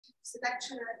She's a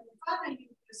lecturer at Nevada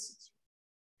University.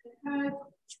 And her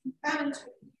earned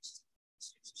her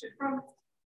literature from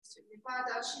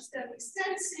Nevada. She's done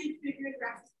extensive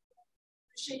bibliography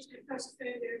for Shakespeare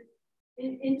Folio.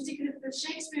 In particular, the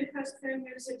Shakespeare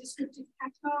Folio is a descriptive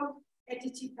catalogue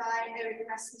edited by Eric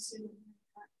Rasmussen and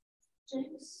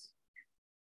James.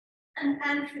 And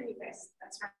Anthony West,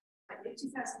 that's right, in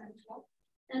 2012.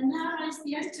 And Lara is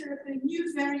the editor of the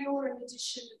new very oral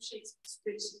edition of Shakespeare's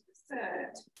Richard III.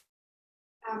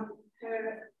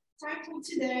 Her title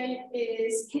today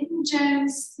is Hidden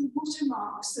Gems, the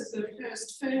Watermarks of the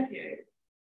First Folio.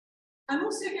 I'm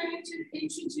also going to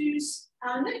introduce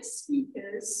our next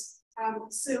speakers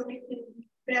so we can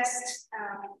best,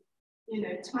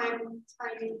 time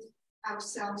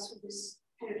ourselves for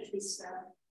this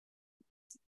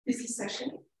busy session.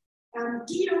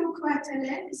 Guillaume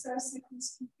Coatalen is our second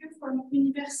speaker from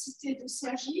Université de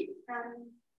Cergy.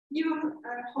 Guillaume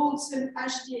holds an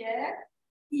HDR.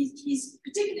 He's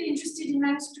particularly interested in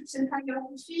manuscripts and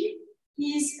hagiography.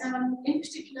 He's, in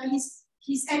particular,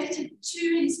 he's edited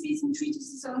two Elizabethan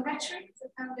treatises on rhetoric, The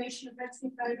Foundation of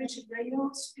Rhetoric by Richard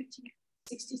Reynolds,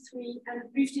 1563, and a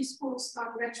brief discourse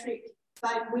on rhetoric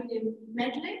by William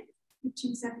Medley,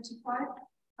 1575,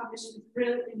 published with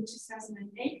Brill in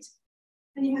 2008.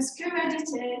 And he has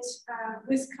co-edited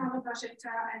with Carlo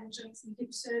Bargetta and Jonathan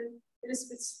Gibson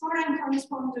Elizabeth's foreign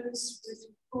correspondence with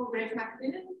Paul Rave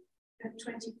Macmillan in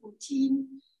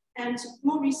 2014, and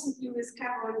more recently with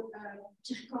Carol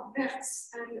Kirchhoff-Bertz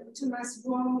and Thomas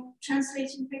Wong,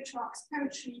 translating Petrarch's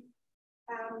poetry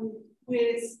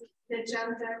with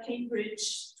Legenda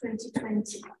Cambridge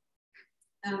 2020.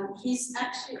 He's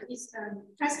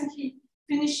presently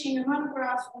finishing a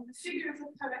monograph on the figure of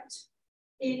the poet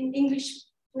in English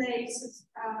plays,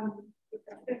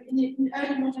 in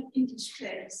early modern English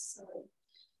plays. So.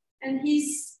 And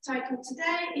his title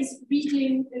today is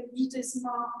Reading the Reader's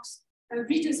Marks in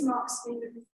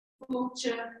the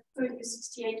Folger Folio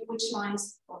 68, which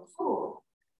lines 1-4.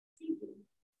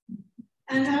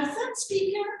 And our third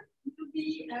speaker will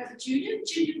be Julian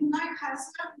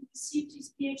Neuhauser, who received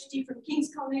his PhD from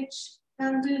King's College,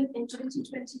 London in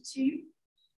 2022.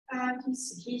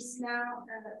 He's now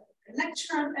a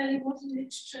lecturer of early modern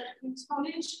literature at King's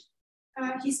College.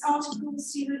 His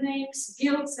articles, Pseudonyms,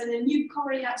 Guilds, and a new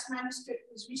Coriat manuscript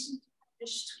was recently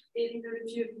published in the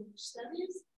Review of English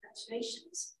Studies.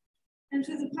 Congratulations. And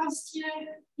for the past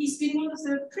year, he's been one of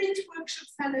the print workshop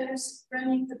fellows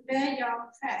running the Bear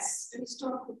Yard Press, an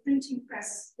historical printing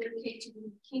press located in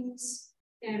the King's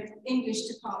English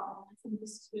department. I think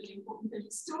this is really important in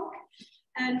his talk.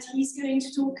 And he's going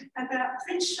to talk about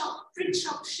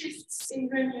printshop shifts in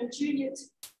Romeo and Juliet,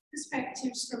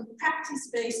 perspectives from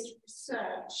practice-based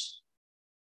research.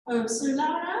 So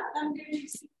Lara, I'm going to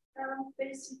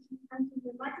basically hand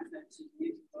the microphone to you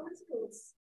for the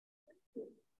skills.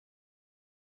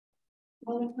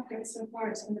 All the talking so far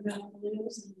has been about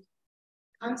folios and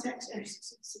context and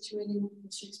situating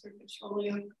the Shakespeare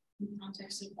Folio in the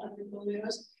context of other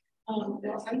folios. Well,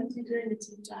 I'm going to be doing a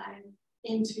deep dive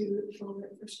into the folio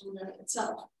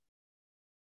itself.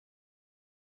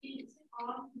 Is it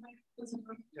on?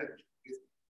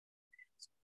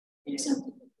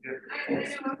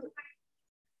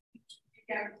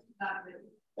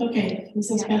 Okay, is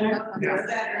this better?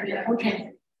 Yeah.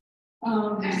 Okay.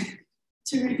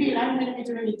 To repeat, I'm going to be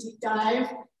doing a deep dive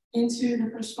into the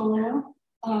first folio,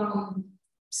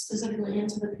 specifically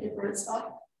into the paper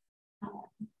itself.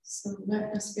 So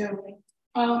let us go.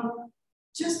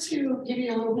 Just to give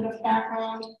you a little bit of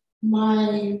background,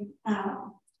 the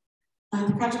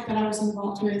project that I was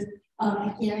involved with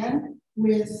began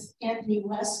with Anthony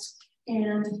West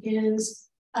and his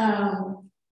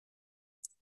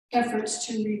efforts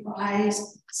to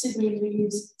revise Sidney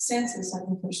Lee's census of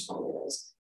the first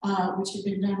folios, which had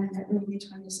been done in the early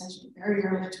 20th century, very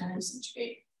early 20th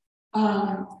century.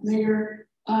 Later,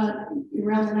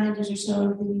 around the 90s or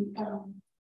so,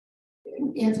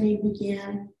 Anthony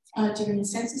began doing a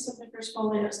census of the first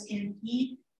folios, and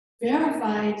he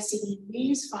verified Sidney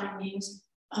Lee's findings,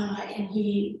 and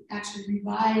he actually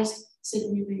revised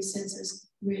Sidney Lee's census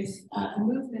with a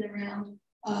movement around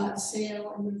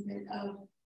sale and movement of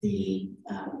the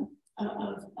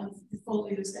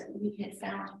folios that Lee had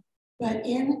found. But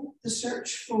in the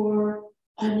search for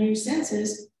a new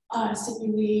census,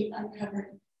 Sidney Lee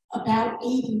uncovered about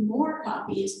 80 more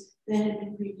copies that had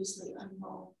been previously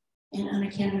unknown and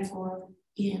unaccounted for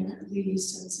in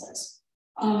Lee's census.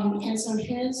 And so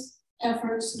his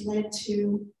efforts led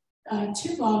to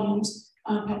 2 volumes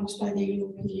published by the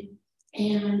UOP,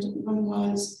 and one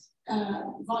was,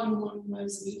 volume 1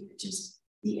 was just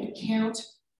the account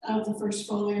of the first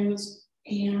folios,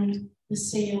 and the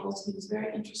sales. He was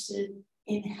very interested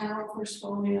in how First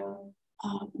Folio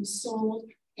was sold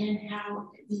and how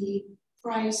the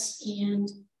price and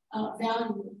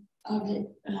value of it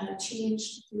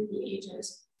changed through the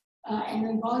ages. And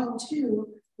then volume 2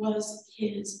 was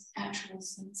his actual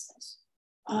census.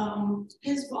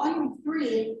 His volume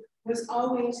 3 was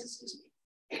always, excuse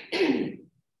me,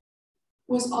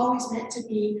 was always meant to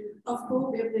be a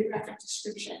full bibliographic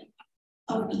description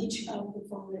of each of the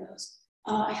folios.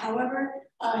 However,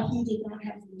 he did not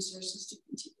have the resources to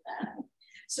continue that.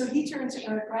 So he turned to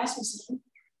Eric Rasmussen,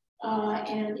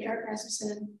 and Eric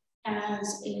Rasmussen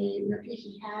has he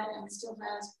had and still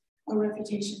has a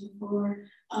reputation for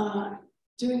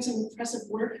doing some impressive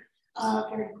work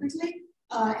very quickly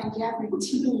and gathering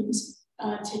teams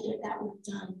to get that work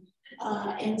done.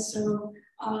 And so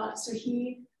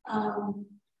he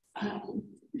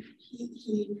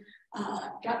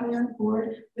got me on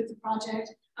board with the project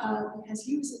because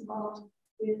he was involved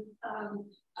with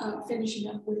finishing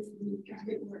up with the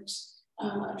graphic works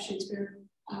of Shakespeare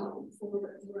for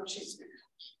the Royal Shakespeare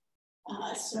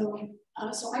Company.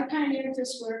 So I pioneered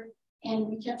this work, and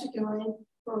we kept it going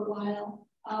for a while.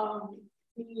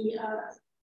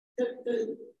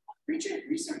 The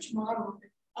research model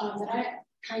that I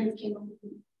kind of came up with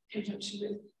in conjunction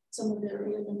with some of the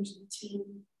early members of the team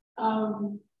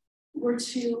were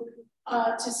to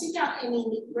seek out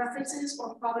any references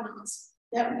or provenance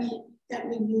that we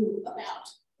knew about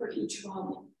for each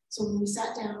volume. So when we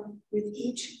sat down with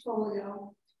each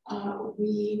folio,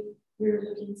 we were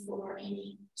looking for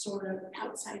any sort of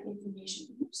outside information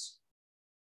use.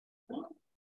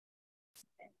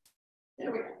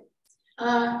 There we go.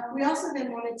 We also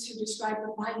then wanted to describe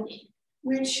the binding,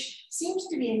 which seems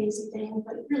to be an easy thing,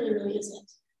 but it really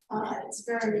isn't. It's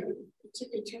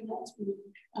it turned out to be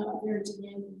very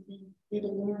demanding, and we had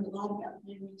to learn a lot about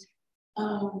bindings.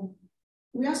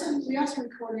 We also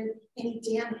recorded any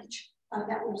damage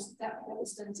that was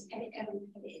done to every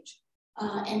page,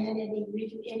 and then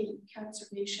any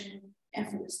conservation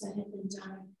efforts that had been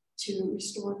done to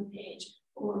restore the page,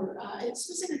 or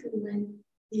specifically when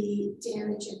the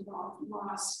damage involved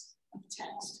loss of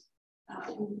text.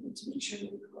 We need to make sure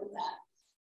we record that.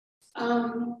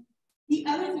 The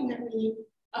other thing that we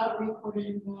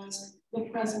recorded was the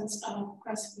presence of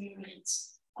press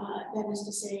variants. That is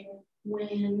to say, when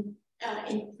in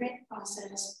the print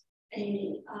process,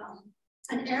 an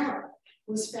error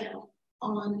was found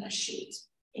on a sheet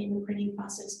in the printing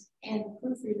process, and the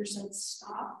proofreader said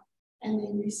stop, and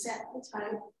then reset the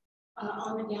type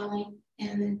on the galley,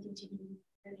 and then continue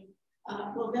printing.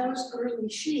 Well, those early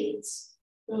sheets,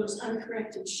 those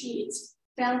uncorrected sheets,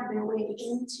 found their way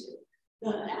into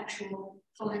the actual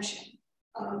collection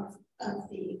of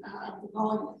the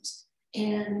volumes,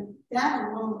 and that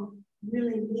alone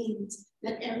really means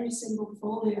that every single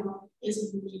folio is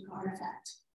a unique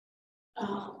artifact.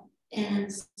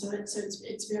 And so it's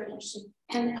very interesting.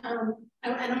 And I'm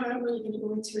not really going to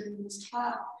go into it in this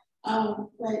talk,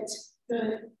 but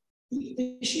the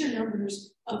sheer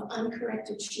numbers of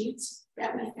uncorrected sheets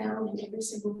that we found in every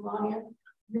single volume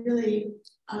really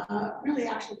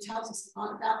actually tells us a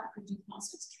lot about the printing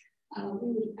process.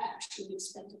 We would have actually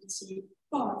expected to see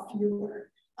far fewer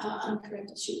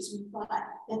uncorrected sheets. We thought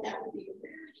that would be a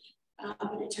rarity,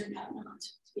 but it turned out not to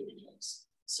be the case.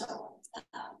 So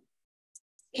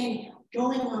anyhow,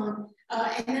 going on,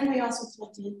 and then we also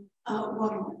collected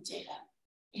watermark data,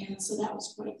 and so that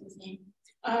was quite the thing.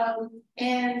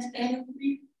 And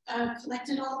we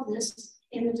collected all of this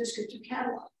in the descriptive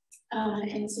catalog,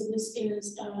 and so this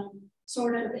is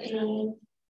sort of a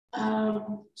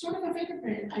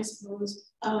fingerprint, I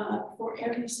suppose, for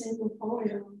every single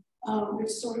folio, which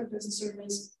sort of does a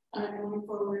service going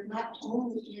forward, not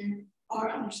only in our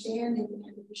understanding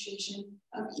and appreciation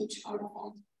of each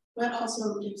artifact, but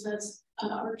also gives us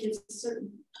or gives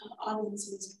certain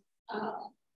audiences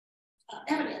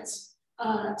evidence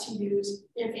to use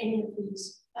if any of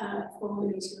these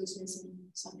folios goes missing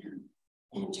somehow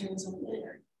and turns up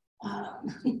later.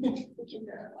 We can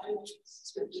verify which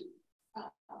description.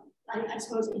 I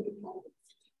suppose it could probably.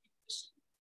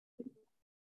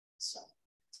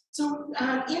 So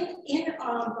in the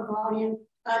volume,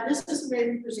 this is the way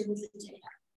we presented the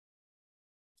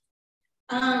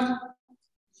data.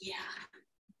 Yeah,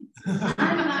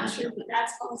 I'm not sure, but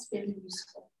that's also been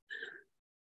useful.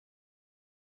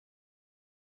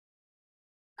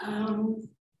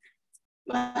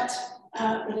 But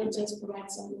it does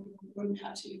provide some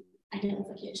roadmap to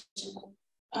identification.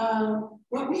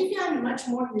 What we found much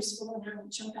more useful, and I will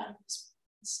jump out of this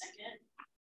in a second.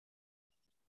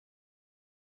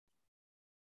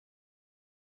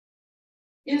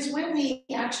 is when we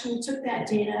actually took that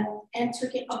data and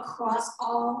took it across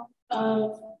all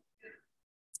of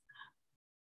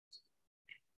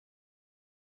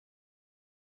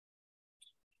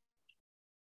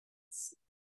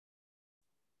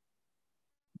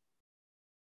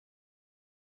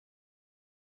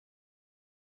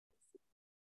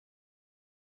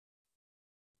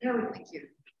Thank you.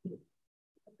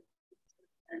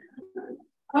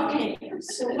 Okay,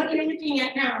 so what you're looking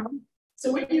at now,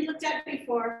 so what you looked at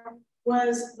before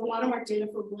was the watermark data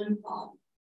for one volume.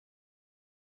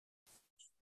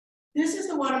 This is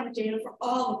the watermark data for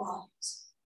all the volumes.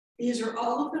 These are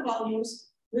all of the volumes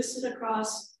listed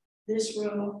across this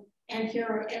row, and here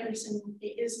are every single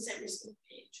page. This is every single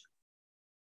page.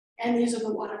 And these are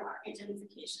the watermark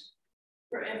identification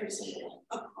for every single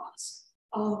one across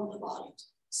all of the volumes.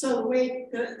 So the way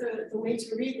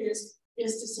to read this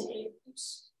is to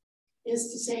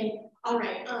say, all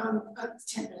right,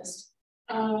 Tempest,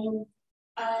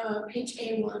 page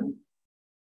A1,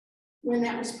 when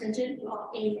that was printed,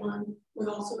 well, A1 was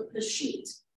also the sheet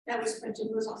that was printed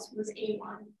was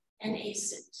A1 and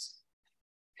A6.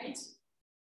 Right?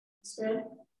 That's good.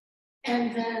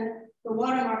 And then the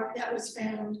watermark that was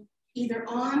found either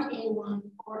on A1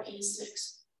 or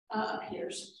A6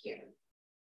 appears here.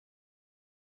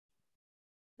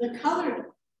 The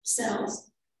colored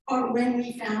cells are when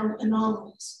we found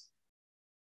anomalies,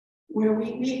 where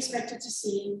we expected to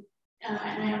see, and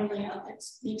I have a layout that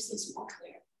makes this more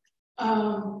clear.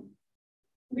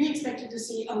 We expected to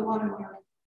see a watermark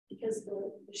because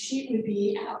the sheet would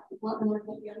be out, the watermark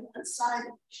would be on one side of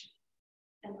the sheet,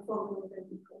 and the photo would then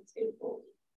be printed.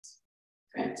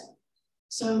 Correct?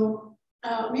 So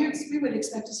we would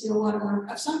expect to see a watermark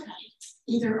of some kind,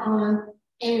 either on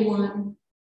A1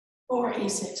 or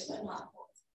A6, but not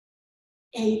both.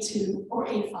 A2 or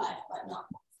A5, but not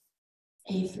both.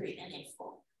 A3 and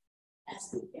A4. That's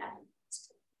the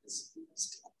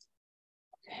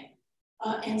okay.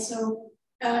 And so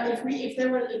if there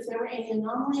were any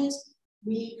anomalies,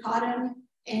 we caught them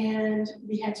and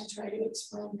we had to try to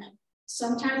explain them.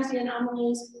 Sometimes the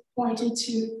anomalies pointed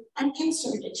to an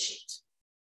inserted sheet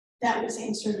that was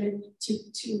inserted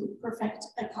to perfect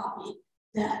a copy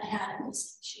that had a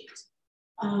missing sheet.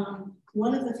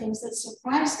 One of the things that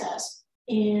surprised us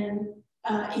in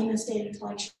this data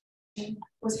collection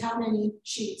was how many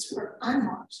sheets were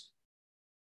unmarked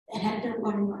that had no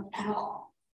watermark at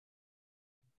all.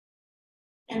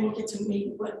 And we'll get to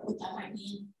maybe what that might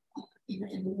mean in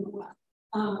a little while.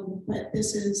 But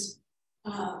this is,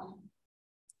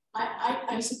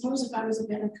 I suppose if I was a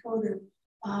better coder,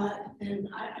 then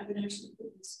I would actually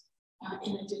put this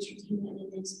in a digital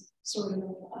humanities sort of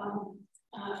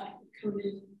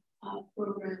coded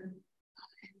program.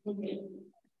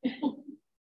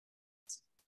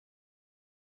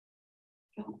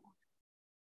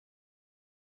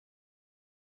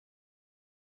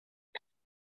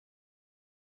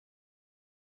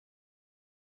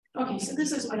 Okay, so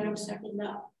this is what I was talking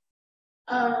about.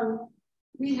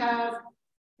 We have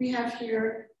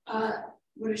here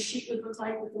what a sheet would look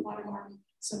like with the watermark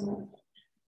somewhere.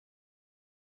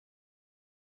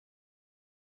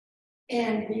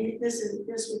 And this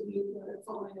would be the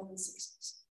following on the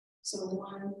sixes. So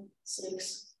 1,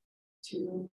 6,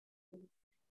 2,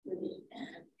 3,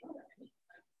 and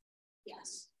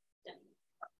yes, definitely.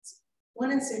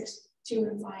 1 and 6, 2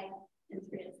 and 5, and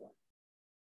 3 and 4.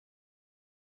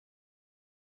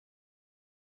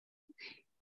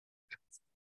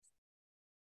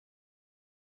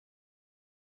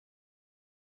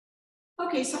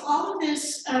 Okay, so all of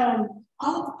this,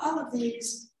 all of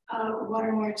these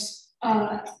watermarks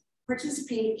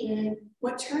participate in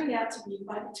what turned out to be,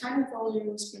 by the time the folio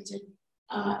was printed,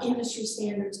 industry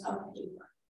standards of paper.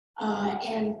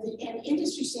 And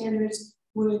industry standards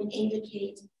would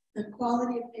indicate the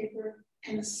quality of paper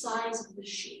and the size of the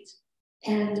sheet.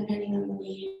 And depending on the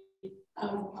need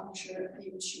of the publisher, they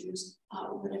would choose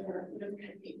whatever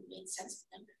kind of paper made sense to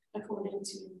them according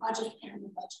to the project and the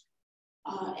budget.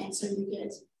 And so you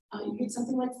get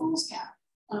something like foolscap,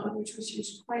 which was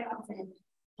used quite often.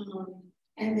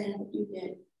 And then you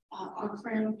get our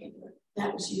crown paper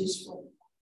that was used for.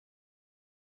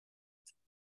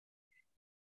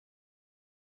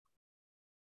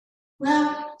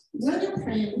 Well, William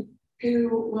Prynne,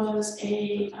 who was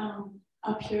a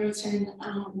Puritan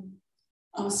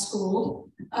school,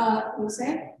 we'll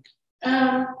say,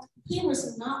 he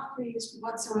was not pleased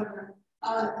whatsoever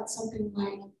that something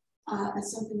like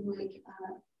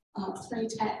play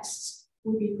texts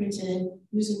would be printed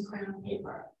using crown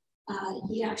paper.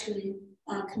 He actually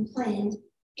complained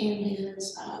in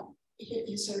his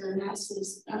sort of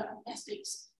analysis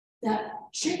essays that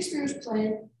Shakespeare's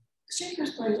play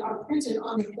Shakespeare's plays are printed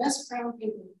on the best brown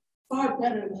paper, far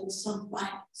better than some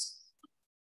Bibles.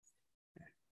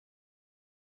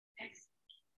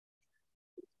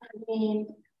 I mean,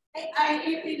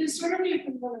 it is sort of the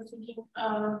equivalent of thinking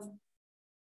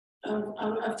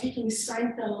of taking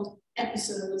Seinfeld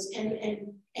episodes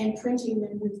and printing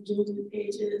them with gilded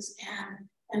pages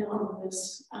and all of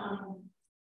this.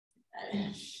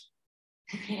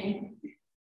 Okay.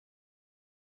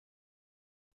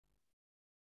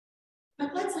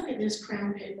 But let's look at this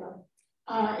crown paper.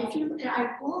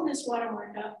 I've blown this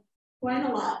watermark up quite a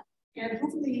lot, and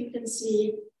hopefully you can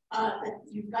see that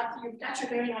you've got your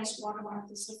very nice watermark.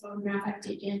 This is a photograph I've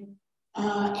taken,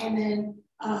 and then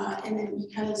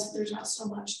because there's not so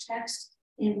much text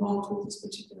involved with this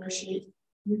particular sheet,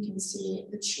 you can see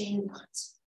the chain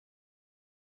lines.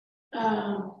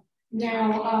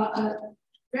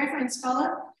 Reference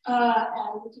scholar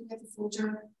looking at the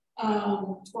Folger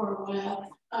for a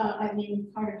while by the name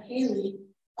of Carter Haley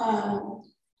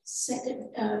said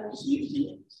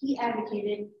he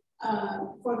advocated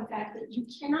for the fact that you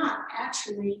cannot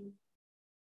actually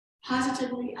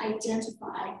positively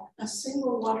identify a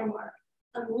single watermark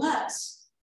unless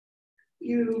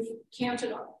you've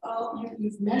counted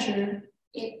you've measured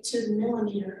it to the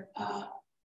millimeter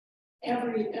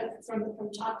from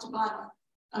top to bottom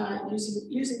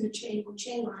using the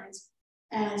chain lines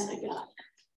as a guide.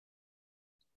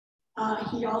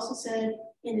 He also said,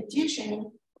 in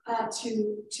addition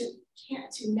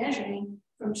to measuring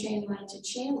from chain line to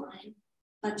chain line,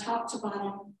 top to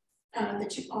bottom,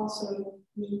 that you also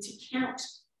need to count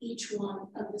each one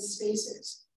of the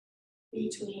spaces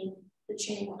between the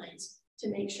chain lines to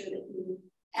make sure that you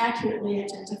accurately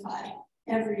identify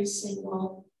every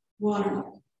single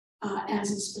watermark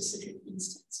as a specific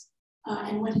instance.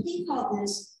 And what he called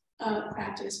this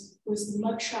practice was the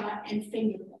mugshot and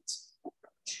fingerprint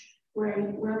approach,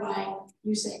 whereby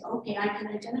you say, okay, I can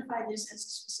identify this as a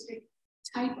specific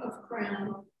type of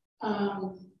crown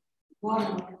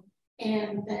watermark,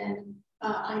 and then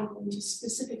I'm going to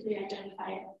specifically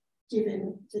identify it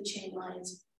given the chain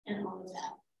lines and all of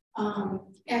that.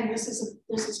 And this is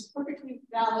a perfectly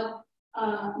valid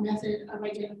method of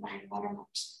identifying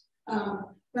watermarks.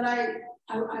 But I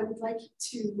would like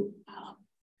to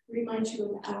remind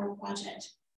you of our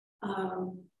project.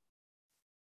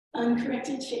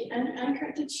 Uncorrected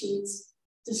sheets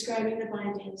describing the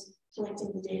bindings,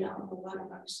 collecting the data on the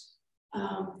watermarks.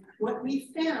 What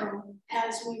we found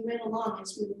as we went along,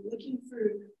 as we were looking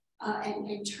through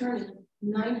and turning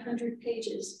 900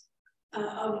 pages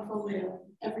of a folio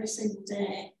every single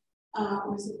day,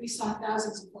 was that we saw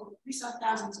thousands of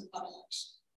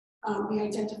watermarks. We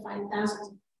identified thousands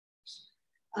of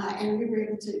watermarks, and we were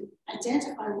able to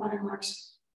identify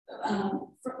watermarks,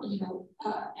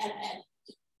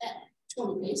 at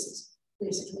 20 bases,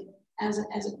 basically, as it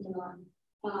went on.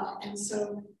 And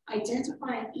so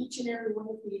identifying each and every one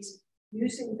of these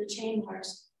using the chain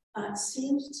marks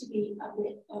seems to be a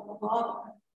bit of a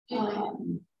bother,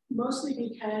 mostly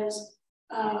because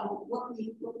what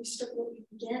we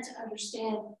began to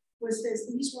understand was that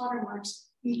these watermarks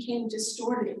became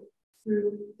distorted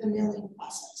through the milling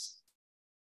process.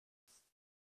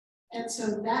 And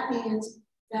so that means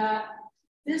that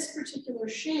this particular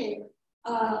shape,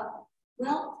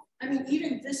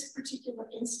 even this particular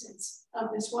instance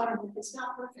of this watermark is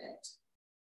not perfect.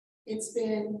 It's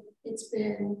been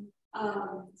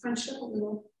crunched up a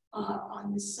little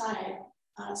on this side,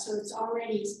 so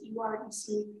you already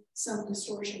see some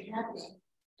distortion happening.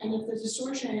 And if the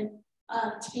distortion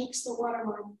takes the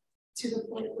watermark to the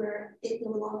point where it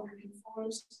no longer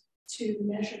conforms to the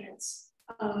measurements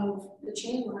of the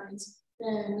chain lines,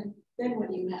 then what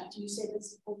do you have? Do you say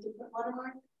that's a different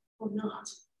watermark or not?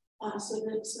 So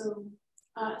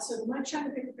the mugshot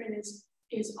and fingerprint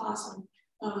is awesome,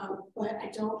 but I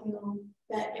don't know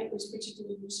that it was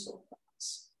particularly useful for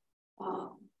us.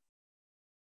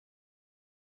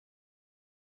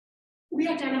 We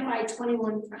identified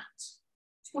 21 crowns,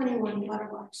 21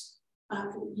 watermarks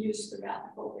for use throughout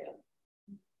the folio,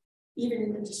 even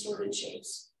in the distorted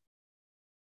shapes.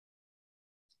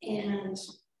 And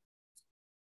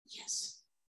yes,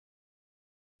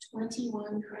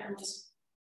 21 crowns.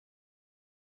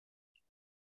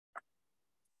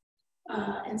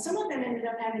 And some of them ended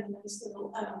up having a nice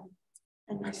little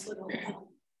little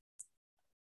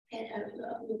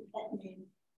pet name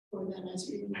for them as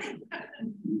we went.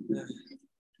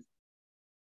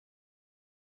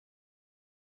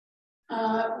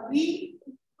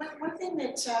 One thing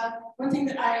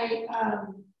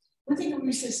that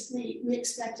we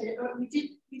expected, or we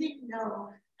didn't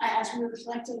know as we were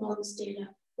collecting all this data.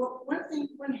 But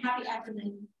one happy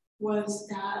acronym was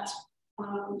that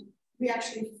we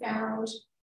actually found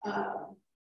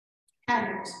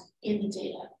patterns in the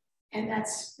data, and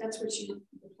that's what you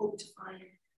would hope to find.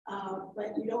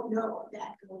 But you don't know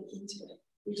that going into it.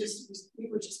 We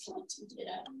were just collecting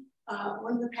data.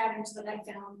 One of the patterns that I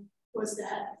found was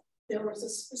that there was a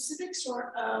specific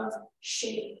sort of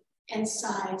shape and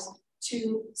size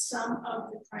to some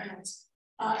of the crowns.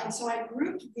 And so I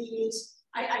grouped these.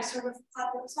 I sort of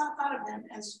thought of them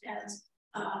as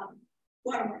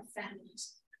watermark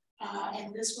families.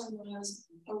 And this one was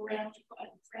a round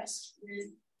pressed with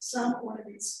some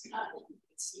ornaments that you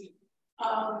can see.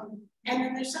 And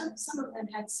then there's some of them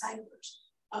had ciphers,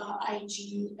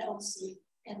 IG, LC,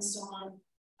 and so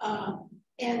on.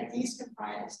 And these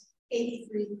comprised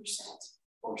 83%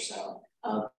 or so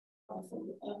of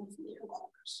the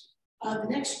watermarks. The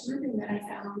next grouping that I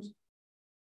found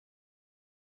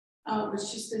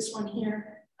was just this one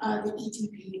here, the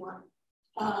ETP one.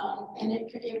 And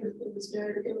it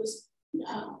was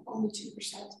only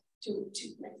 2% to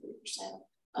 2.3%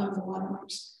 of the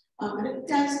watermarks. But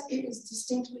it is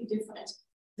distinctly different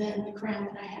than the crown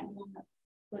that I had,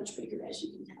 much bigger, as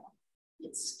you can tell.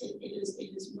 It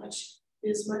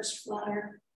is much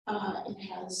flatter. It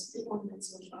has the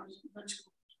ornaments which are much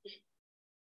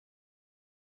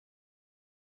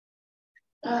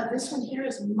more. This one here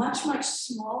is much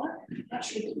smaller. I'm not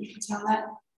sure that you can tell that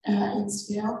in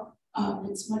scale.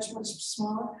 It's much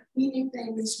smaller. We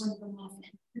nicknamed this one the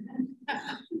muffin.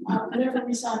 Whenever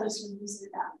we saw this one, we said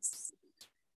that.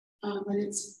 But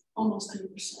it's almost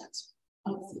 100%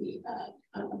 of the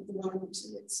watermarks,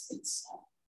 and it's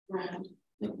round.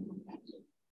 Then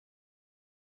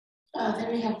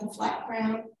we have the flat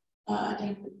crown.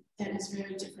 Again, that is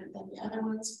very different than the other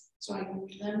ones. So I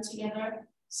grouped them together,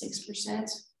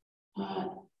 6%,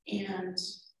 and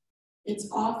it's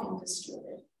often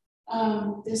distorted.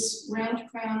 This round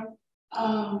crown,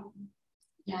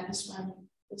 yeah, this one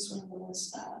was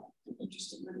an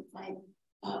interesting little fight,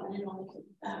 but it only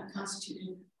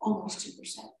constituted almost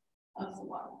 2% of the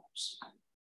watermarks.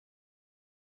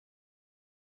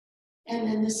 And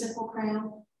then the simple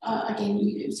crown, again,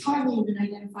 it's hardly even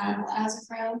identifiable as a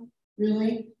crown,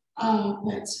 really,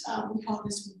 but we call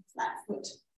this one flat foot.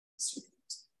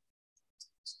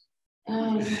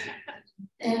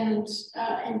 And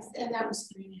that was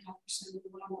 3.5% of the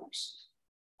watermarks.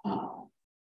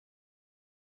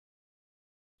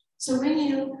 So when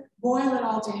you boil it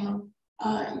all down,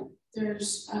 there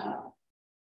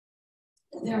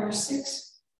are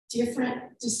 6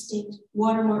 different distinct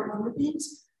watermark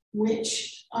groupings,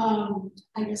 which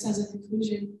I guess as a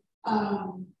conclusion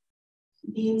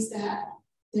means that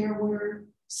there were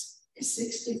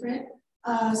 6 different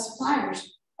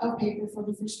suppliers of paper for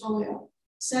the first folio.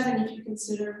 7 if you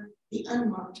consider the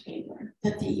unmarked paper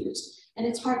that they used. And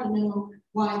it's hard to know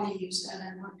why they used that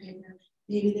unmarked paper.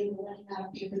 Maybe they were running out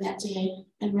of paper that day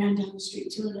and ran down the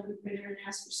street to another printer and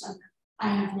asked for some. I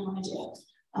have no idea.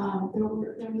 There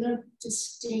were no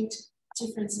distinct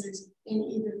differences in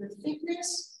either the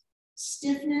thickness,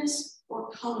 stiffness, or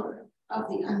color of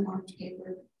the unmarked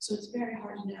paper. So it's very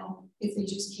hard to know if they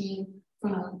just came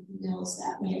from mills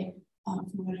that way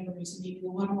for whatever reason. Maybe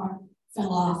the watermark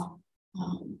fell off.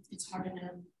 It's hard to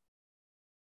know.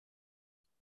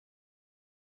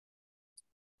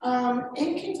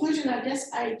 In conclusion, I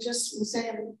guess I just will say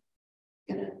I'm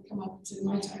gonna come up to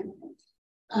my time.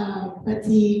 But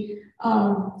the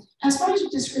as far as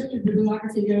descriptive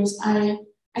bibliography goes, I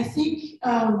think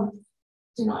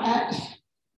you know,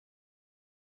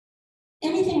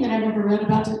 anything that I've ever read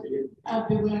about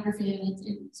bibliography, and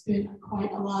it's been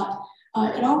quite a lot,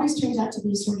 it always turns out to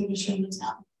be sort of a show and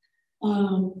tell.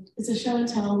 It's a show and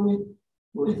tell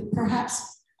with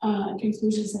perhaps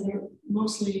conclusions that are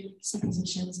mostly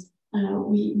suppositions.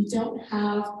 We don't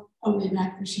have a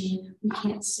Wayback Machine. We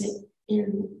can't sit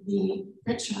in the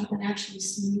print shop and actually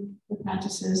see the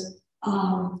practices,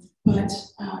 but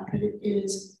it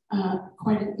is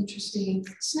quite an interesting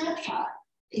snapshot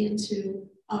into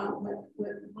what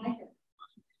might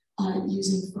have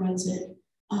using forensic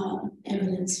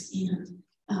evidence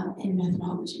and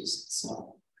methodologies.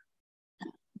 So,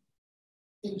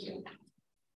 thank you.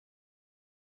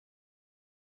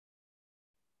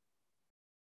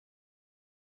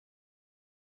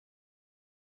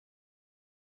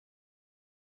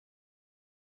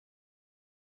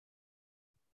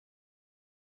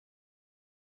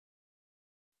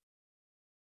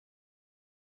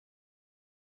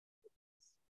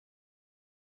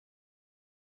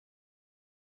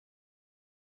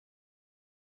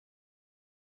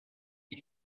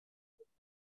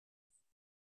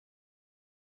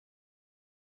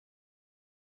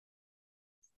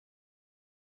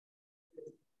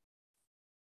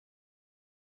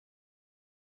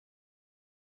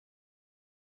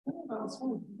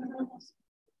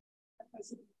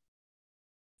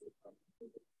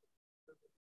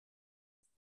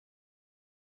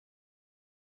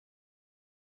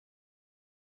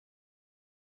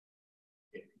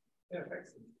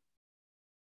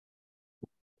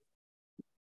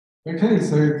 Okay,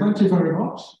 so thank you very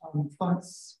much, and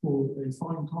thanks for a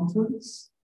fine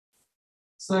conference.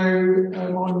 So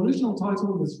my original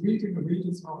title was Reading the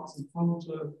Reader's Marks in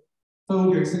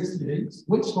Folger 68,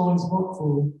 which lines what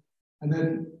for? And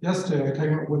then yesterday I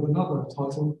came up with another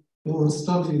title, or a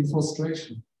study in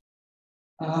frustration.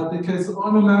 Because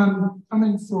I'm a man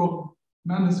coming from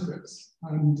manuscripts,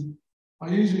 and I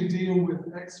usually deal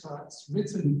with extracts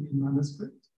written in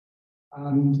manuscript.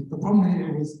 And the problem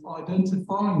here was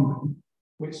identifying them,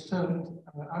 which turned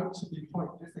out to be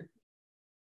quite difficult.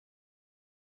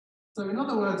 So in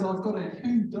other words, I've got a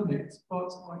whodunit,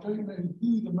 but I don't know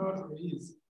who the murderer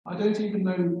is. I don't even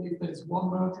know if there's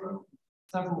one murderer,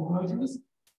 several murderers.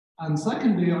 And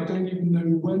secondly, I don't even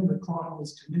know when the crime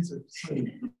was committed. So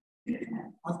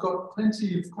I've got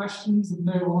plenty of questions and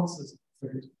no answers, I'm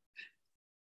afraid.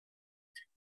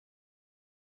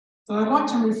 So I'd like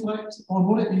to reflect on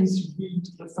what it means to read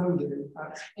the folio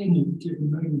at any given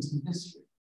moment in history.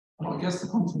 And I guess the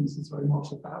conference is very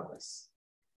much about this.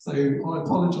 So I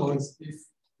apologise if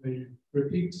they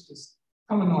repeat just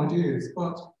common ideas,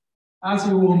 but as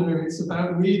you all know, it's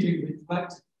about reading the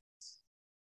collected.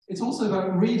 It's also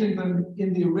about reading them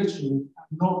in the original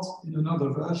and not in another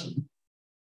version.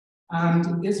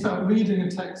 And it's about reading a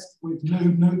text with no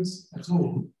notes at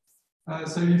all.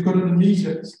 So you've got an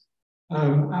immediate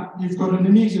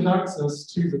access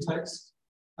to the text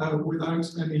without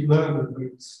any learner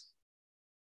notes.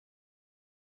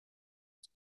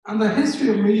 And the history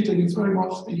of reading is very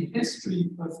much the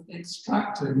history of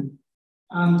extracting,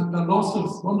 and a lot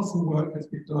of wonderful work has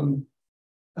been done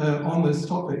on this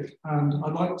topic. And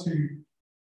I'd like to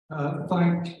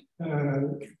thank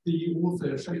the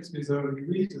author of Shakespeare's Early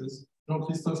Readers,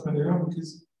 Jean-Christophe Mélian,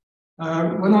 because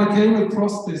when I came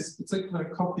across this particular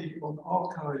copy on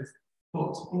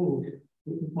archive.org,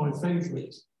 which is my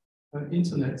favourite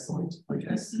internet site, I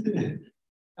guess,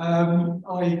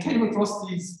 I came across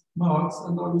these marks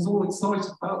and I was all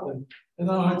excited about them. And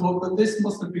then I thought, but this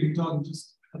must have been done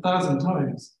just 1,000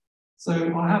 times. So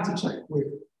I had to check with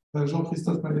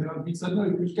Jean-Christophe Mélian. He said, no,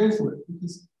 we go for it,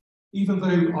 because even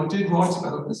though I did write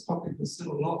about this topic, there's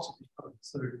still a lot to be done.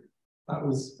 So that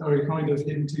was very kind of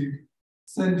him to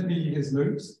send me his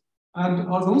notes. And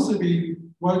I've also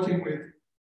been working with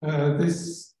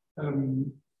this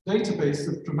database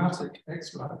of dramatic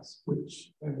extracts,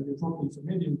 which you're probably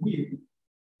familiar with,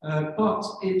 but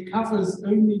it covers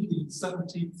only the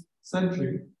 17th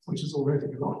century, which is already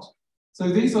a lot. So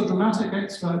these are dramatic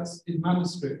extracts in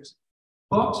manuscript,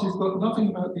 but you've got nothing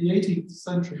about the 18th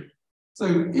century.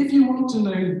 So if you want to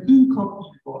know who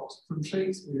copied what from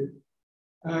Shakespeare,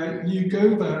 you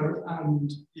go there and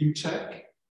you check.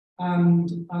 And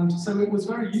so it was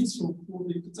very useful for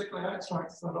the particular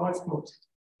extracts that I've got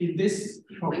in this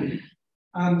copy.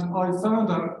 And I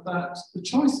found out that the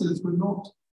choices were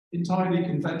not entirely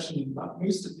conventional, that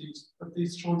most of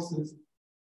these choices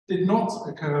did not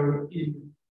occur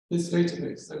in this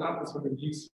database. So that was very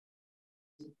useful.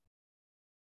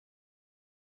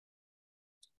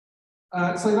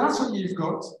 So that's what you've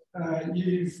got.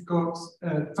 You've got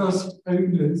first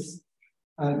owner's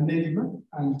name,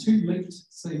 and too late,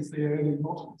 says the early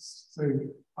modernist. So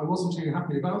I wasn't too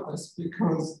happy about this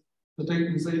because the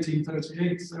date was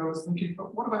 1838. So I was thinking,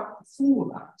 but what about before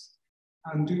that?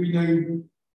 And do we know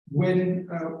when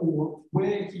or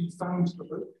where he found the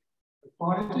book,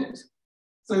 acquired it?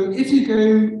 So if you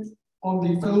go on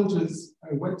the Folger's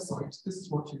website, this is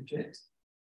what you get.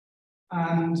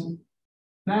 And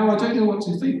now I don't know what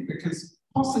to think, because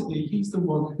possibly he's the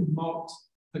one who marked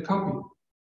the copy.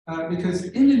 Because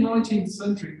in the 19th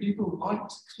century, people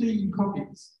liked clean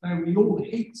copies. Now, we all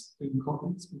hate clean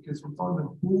copies because we find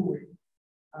them boring,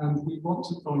 and we want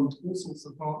to find all sorts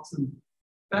of marks, and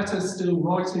better still,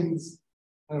 writings,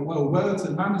 words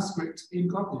and manuscript in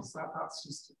copies. That's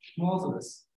just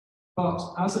marvelous. But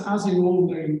as you all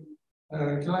know,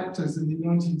 collectors in the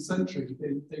 19th century,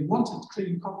 they wanted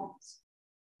clean copies.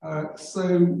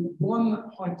 So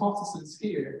one hypothesis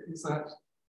here is that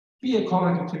he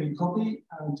acquired a clean copy,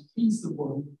 and he's the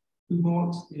one who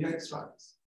marked the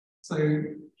extracts. So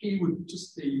he would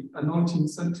just be a 19th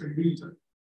century reader.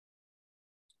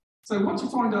 So what you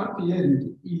find out at the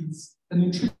end is an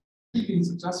intriguing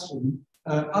suggestion.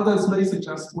 Others may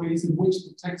suggest ways in which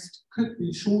the text could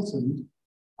be shortened,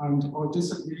 and I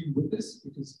disagree with this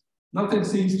because nothing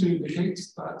seems to indicate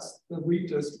that the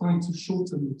reader is trying to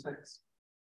shorten the text.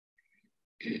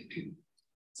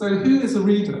 So who is a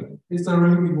reader? Is there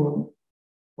only one?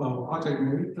 Well, I don't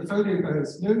know. The folio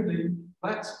bears no name,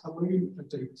 let alone a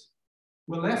date.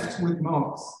 We're left with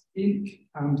marks, ink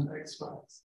and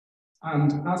extracts.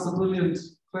 And as the brilliant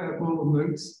Claire Bull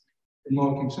notes in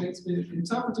marking Shakespeare,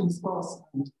 interpreting sparse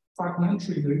and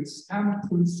fragmentary notes can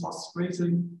prove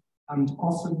frustrating and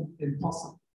often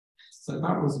impossible. So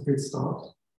that was a good start.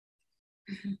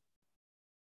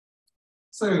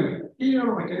 So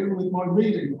here I go with my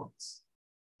reading marks.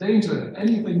 Danger,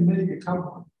 anything may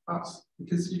become that,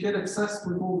 because you get obsessed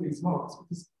with all these marks,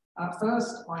 because at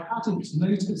first I hadn't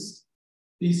noticed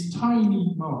these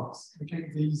tiny marks, okay,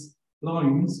 these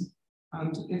lines,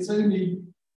 and it's only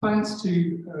thanks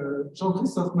to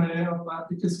Jean-Christophe Meyer that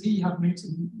because he had made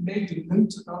a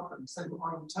note about them. So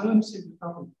I returned to the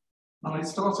cover and I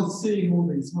started seeing all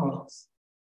these marks.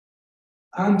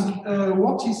 And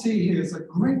what you see here is a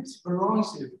great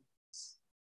variety of marks.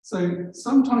 So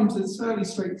sometimes it's fairly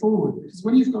straightforward because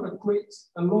when you've got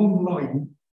a long line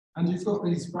and you've got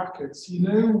these brackets, you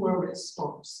know where it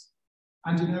stops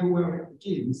and you know where it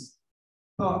begins.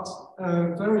 But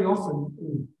very often,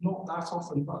 or not that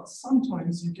often, but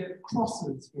sometimes you get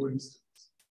crosses, for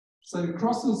instance. So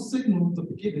crosses signal the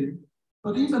beginning,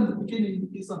 but even the beginning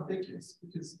is ambiguous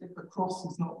because if the cross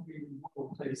is not really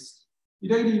well placed, you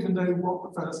don't even know what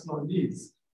the first line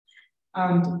is.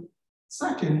 And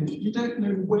second, you don't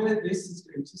know where this is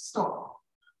going to stop.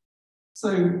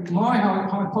 So my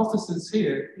hypothesis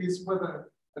here is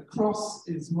whether a cross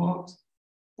is marked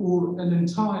for an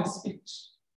entire speech,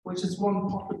 which is one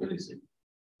possibility.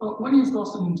 But when you've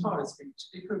got an entire speech,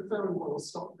 it could very well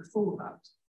stop before that.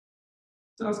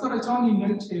 So I've got a tiny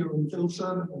note here on Bill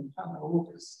Sherman and Hannah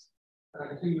August,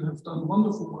 who have done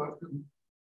wonderful work in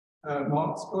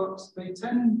marks, but they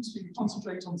tend to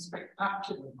concentrate on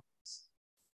spectacular marks.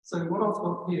 So what I've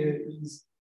got here is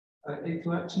a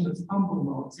collection of humble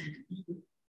marks,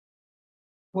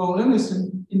 well, almost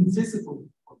invisible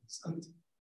ones.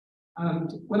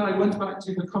 And when I went back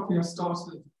to the copy, I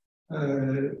started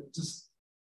just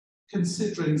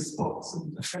considering spots,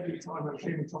 and every time I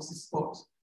came across a spot,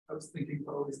 I was thinking,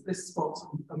 oh, is this spot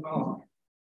a mark?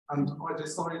 And I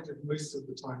decided most of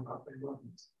the time that they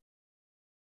weren't.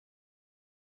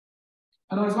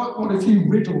 And I've got quite a few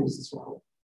riddles as well.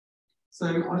 So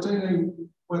I don't know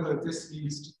whether this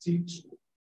needs to teach.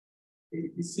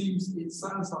 It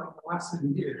sounds like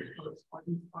Latin here, but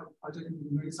I don't even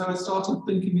know. So I started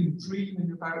thinking and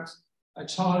dreaming about a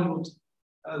child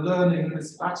learning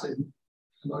this Latin,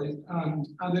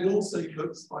 and it also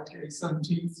looks like a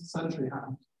 17th century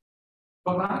hand,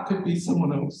 but that could be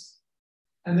someone else.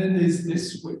 And then there's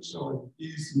this, which I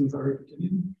used in the very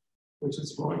beginning, which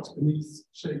is right beneath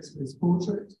Shakespeare's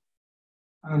portrait.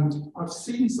 And I've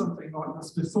seen something like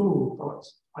this before, but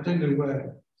I don't know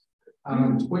where.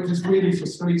 And which is really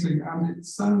frustrating, and it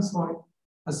sounds like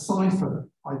a cipher,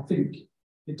 I think.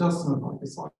 It does sound like a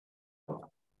cipher.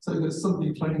 So there's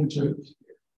somebody playing a joke here.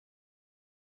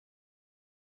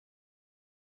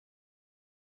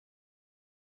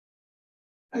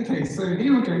 Okay, so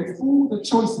here we go for the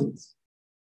choices.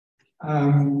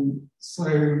 So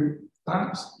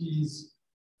that is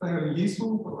fairly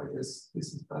useful, but I guess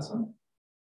this is better.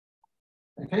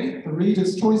 Okay, the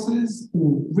reader's choices,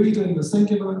 or reader in the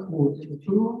singular or in the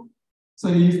plural. So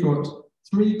you've got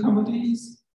 3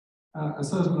 comedies, a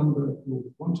certain number,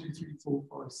 1, 2, 3, 4,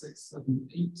 5, 6, 7,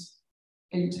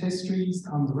 8 histories,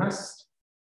 and the rest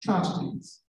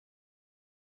tragedies.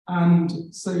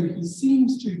 And so he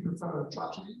seems to prefer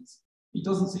tragedies. He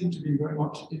doesn't seem to be very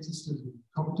much interested in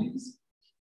comedies.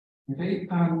 Okay,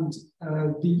 and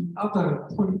the other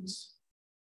point,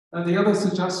 the other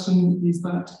suggestion is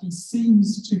that he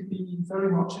seems to be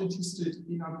very much interested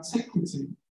in antiquity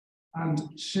and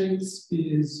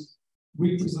Shakespeare's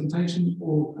representation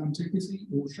of antiquity,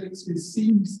 or Shakespeare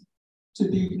seems to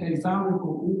be a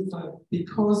valuable author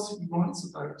because he writes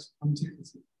about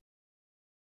antiquity.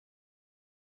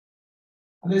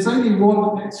 And there's only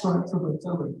one extract from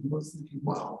Othello, and I was thinking,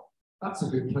 wow, that's a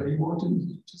good play, why didn't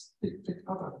you just pick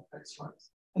other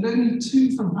extracts? And only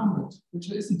 2 from Hamlet,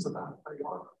 which isn't a bad play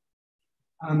either.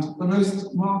 And the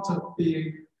most marked up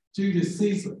being Julius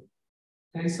Caesar.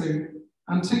 Okay, so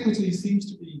antiquity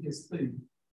seems to be his thing,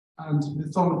 and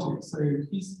mythology. So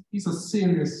he's a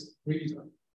serious reader.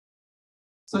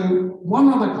 So one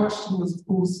other question was, of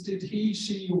course, did he,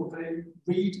 she, or they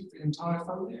read the entire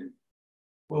folio?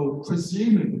 Well,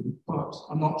 presumably, but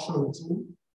I'm not sure at all.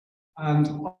 And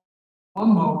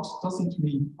unmarked doesn't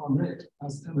mean unread,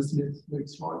 as Emma Smith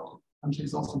looks right, and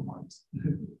she's often right.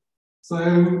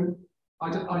 So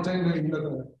I don't know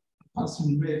whether a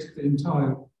person read the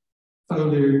entire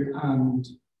folio and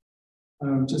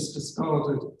just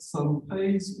discarded some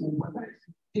plays or whether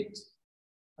he picked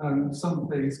some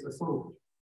plays before.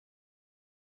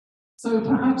 So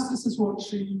perhaps this is what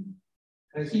he,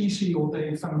 she, or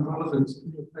they found relevant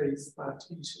in the plays that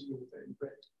he, she, or they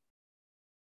read.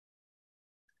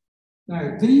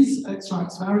 Now, these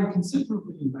extracts vary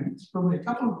considerably in length, from a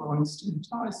couple of lines to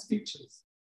entire speeches,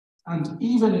 and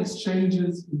even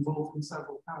exchanges involving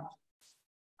several characters.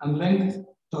 And length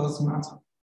does matter.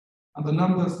 And the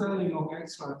number of fairly long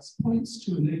extracts points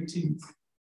to an 18th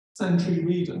century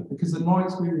reader, because in my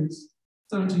experience,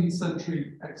 17th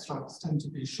century extracts tend to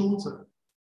be shorter,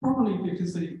 probably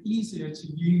because they're easier to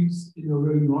use in your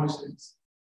own writings,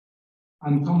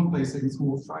 and commonplace things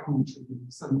more fragmentary in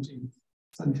the 17th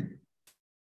century.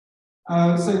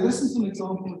 So this is an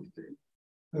example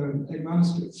of a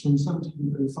manuscript from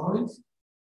 1705.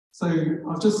 So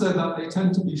I've just said that they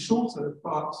tend to be shorter,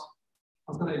 but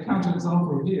I've got a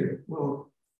counterexample here.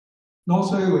 Well,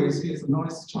 not always. Here's a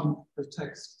nice chunk of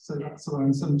text. So that's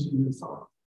around 1705.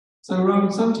 So around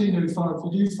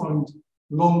 1705, you do find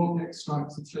long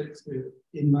extracts of Shakespeare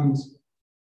in manuscript.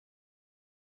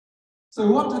 So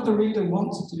what did the reader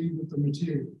want to do with the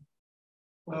material?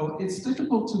 Well, it's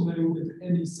difficult to know with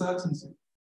any certainty.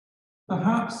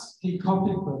 Perhaps he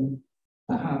copied them,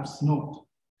 perhaps not.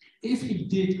 If he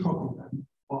did copy them,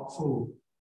 what for?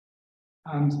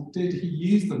 And did he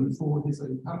use them for his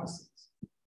own purposes?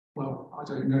 Well, I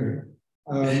don't know.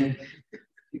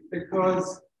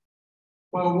 Because,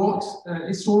 well, what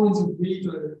historians of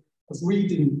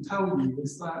reading tell you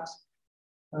is that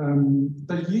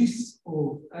the use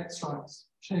of extracts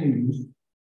changed,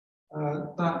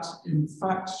 that in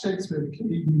fact Shakespeare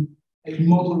became a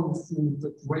model for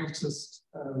the greatest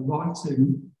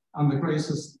writing and the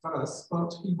greatest verse,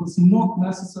 but he was not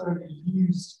necessarily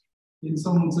used in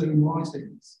someone's own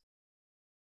writings.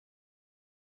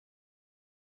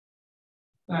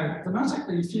 Now,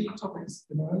 thematically, three topics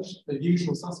emerge, the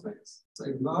usual suspects, so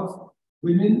love,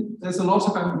 women. There's a lot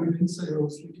about women, so I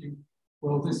was thinking,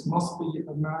 well, this must be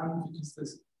a man, because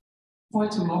there's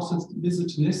quite a lot of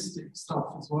misogynistic stuff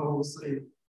as well. So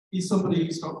he's somebody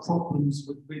who's got problems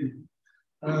with women.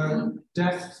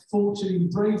 Death, fortune,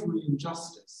 bravery, and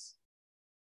justice.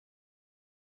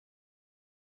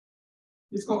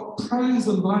 He's got prose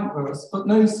and blank verse, but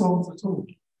no songs at all.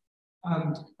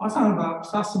 And I found that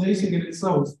fascinating in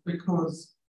itself,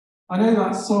 because I know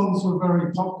that songs were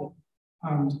very popular,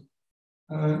 and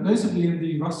notably in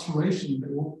the Restoration, they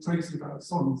were all crazy about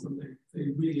songs, and they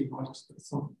really liked their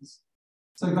songs.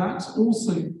 So that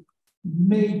also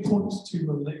may point to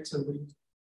a later read.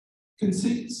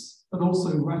 Conceits, but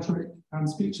also rhetoric and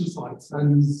speeches like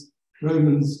Friends,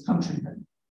 Romans, countrymen.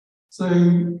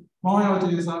 So my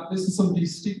idea is that this is somebody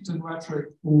steeped in rhetoric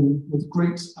or with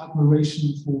great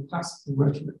admiration for classical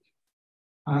rhetoric.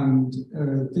 And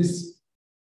this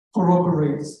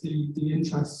corroborates the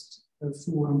interest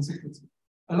for antiquity.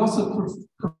 A lot of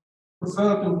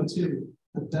proverbial material,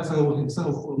 the devil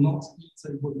himself will not eat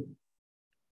a woman.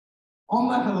 On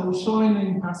the whole,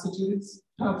 shining passages,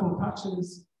 purple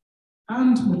patches,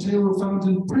 and material found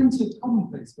in printed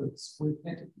commonplace books with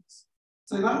headings.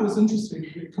 So that was interesting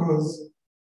because,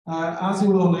 as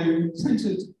you all know,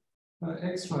 printed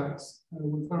extracts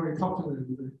were very popular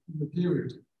in the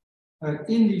period,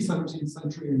 in the 17th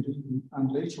century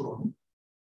and later on.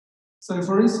 So,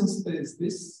 for instance, there's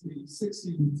this, the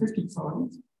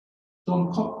 1655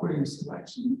 John Cochrane's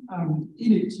collection, and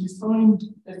in it you find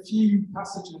a few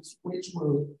passages which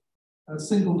were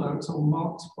singled out or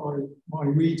marked by my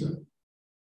reader.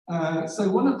 So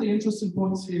one of the interesting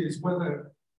points here is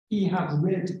whether he had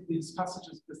read these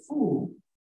passages before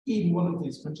in one of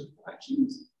these printed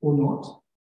collections or not.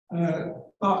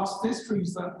 But this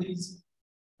proves that these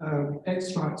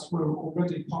extracts were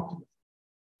already popular.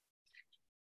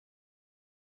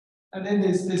 And then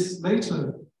there's this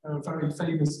later very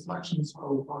famous collection as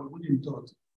well by William Dodd,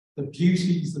 The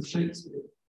Beauties of Shakespeare.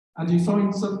 And you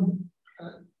find some,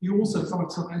 you also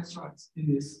find some extracts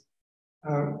in this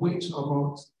which are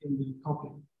marked in the copy.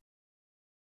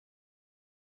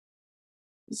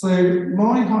 So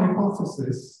my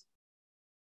hypothesis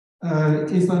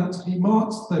is that he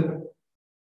marked them,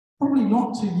 probably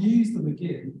not to use them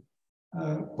again,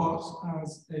 but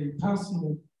as a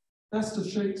personal Best of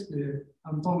Shakespeare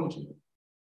anthology.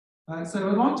 So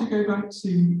I'd like to go back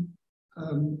to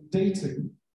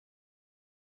dating,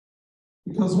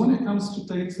 because when it comes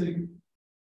to dating,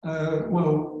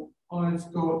 well,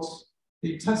 I've got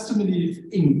the testimony of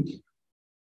ink,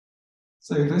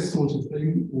 so this sort of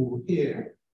thing, or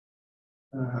here.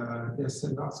 Yes, so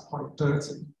that's quite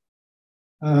dirty.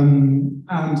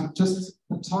 And just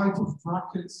the type of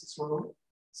brackets as well.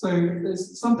 So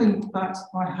there's something that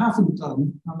I haven't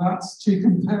done, and that's to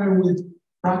compare with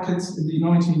brackets in the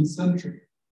 19th century.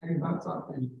 Okay, that's that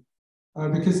thing.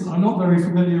 Because I'm not very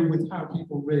familiar with how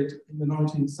people read in the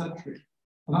 19th century.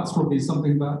 And that's probably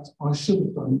something that I should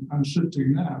have done and should do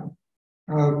now,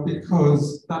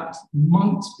 because that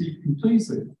might be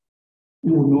conclusive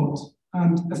or not.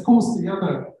 And of course, the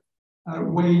other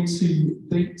way to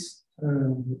date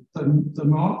the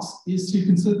marks is to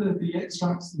consider the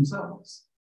extracts themselves.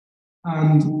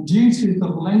 And due to the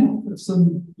length of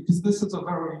some, because this is a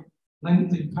very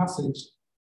lengthy passage,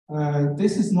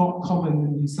 this is not common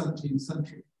in the 17th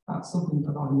century. That's something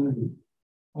that I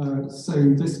know.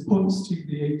 So this points to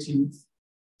the 18th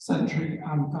century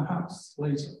and perhaps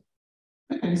later.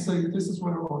 Okay, so this is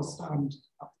where I stand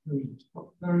at the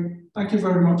moment. Thank you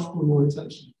very much for your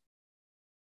attention.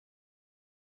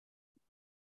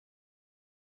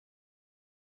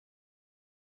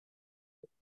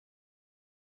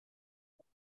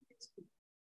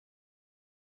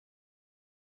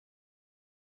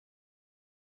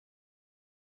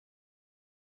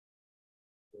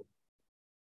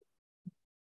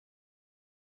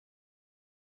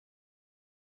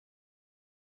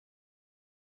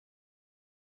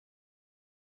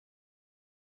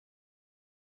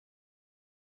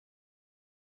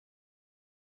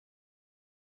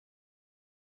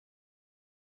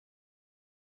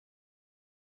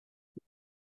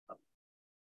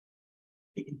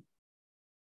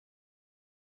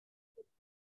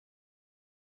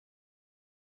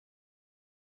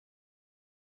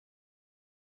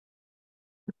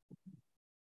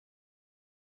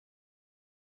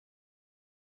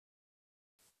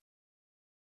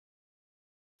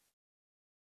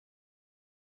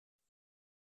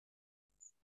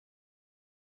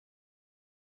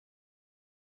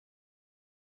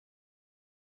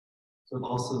 So I've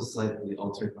also slightly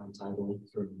altered my title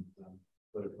from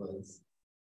what it was.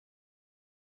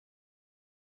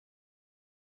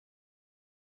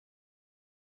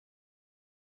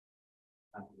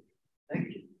 Thank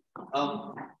you.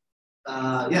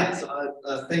 Yeah,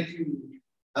 so thank you.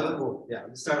 I've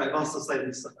also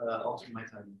slightly altered my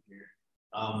title here.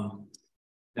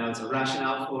 Now it's a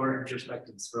rationale for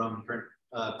introspectives from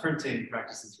printing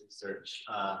practices research.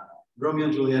 Romeo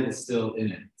and Juliet is still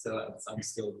in it, so I'm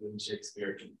still doing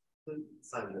Shakespeare.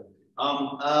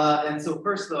 And so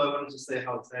first, though, I wanted to say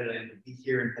how excited I am to be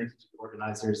here, and thank you to the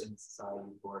organizers and the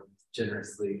society for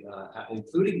generously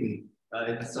including me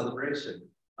in this celebration.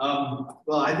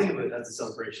 Well, I think of it as a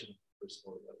celebration, first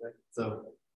of all, okay?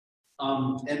 So,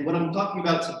 and what I'm talking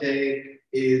about today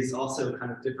is also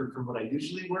kind of different from what I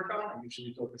usually work on. I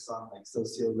usually focus on like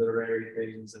socio-literary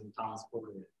things and Thomas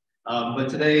Porter. But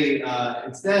today,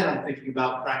 instead, I'm thinking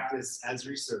about practice as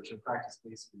research and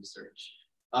practice-based research.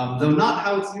 Though not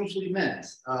how it's usually meant.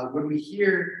 When we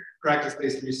hear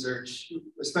practice-based research,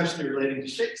 especially relating to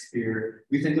Shakespeare,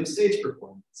 we think of stage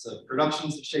performance, of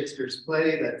productions of Shakespeare's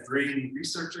play that bring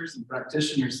researchers and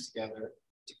practitioners together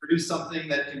to produce something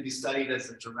that can be studied as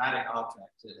a dramatic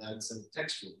object, as a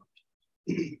textual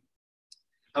object.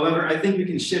 However, I think we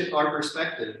can shift our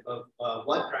perspective of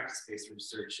what practice-based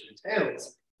research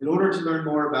entails in order to learn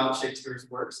more about Shakespeare's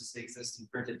works as they exist in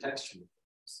printed textual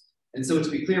forms. And so to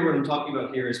be clear, what I'm talking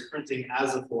about here is printing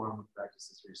as a form of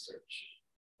practices research.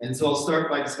 And so I'll start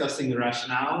by discussing the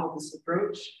rationale of this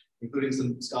approach, including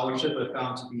some scholarship I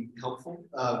found to be helpful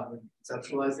in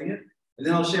conceptualizing it. And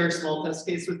then I'll share a small test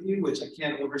case with you, which I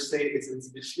can't overstate its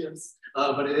significance,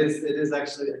 but it is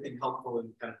actually, I think, helpful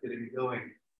in kind of getting it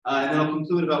going. And then I'll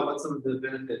conclude about what some of the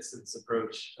benefits of this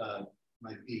approach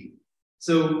might be.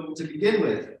 So to begin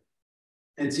with,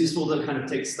 it's useful to kind of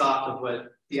take stock of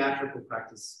what theatrical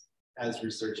practice as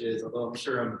research is, although I'm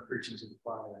sure I'm preaching to the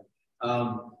choir.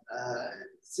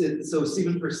 So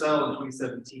Stephen Purcell in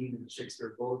 2017 in the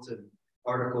Shakespeare Bulletin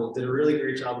article did a really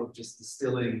great job of just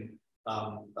distilling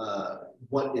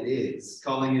what it is,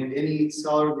 calling it any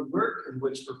scholarly work in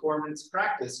which performance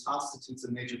practice constitutes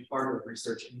a major part of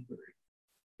research inquiry.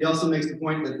 He also makes the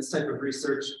point that this type of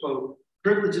research, quote,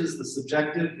 privileges the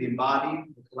subjective, the embodied,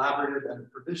 the collaborative, and the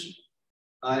provisional.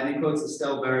 And he quotes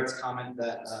Estelle Barrett's comment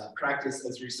that practice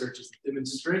as research is a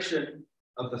demonstration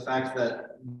of the fact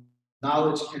that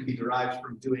knowledge can be derived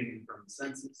from doing and from the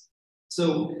senses.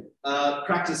 So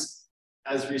practice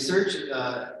as research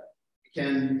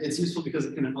it's useful because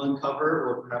it can uncover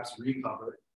or perhaps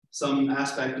recover some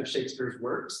aspect of Shakespeare's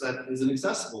works that is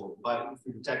inaccessible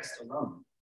through the text alone.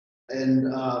 And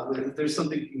there's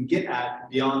something you can get at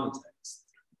beyond the text.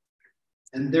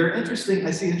 And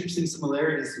I see interesting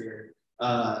similarities here,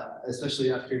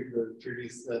 especially after the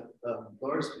treatise that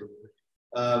Lara's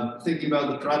thinking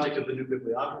about the project of the new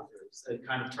bibliographers and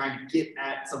kind of trying to get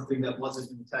at something that wasn't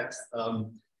in the text.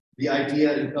 The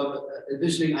idea of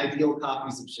envisioning ideal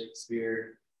copies of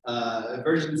Shakespeare,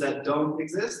 versions that don't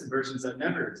exist and versions that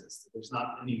never existed. There's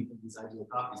not any of these ideal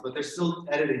copies, but they're still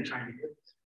editing, trying to get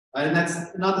there. And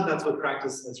that's not that that's what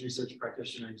practice as research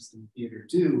practitioners in theater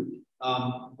do,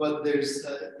 but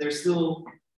they're still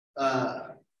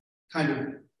kind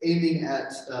of aiming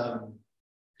at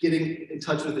getting in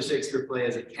touch with the Shakespeare play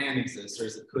as it can exist or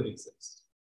as it could exist.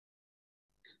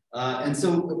 And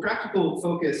so the practical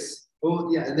focus, well,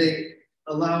 yeah, they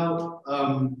allow,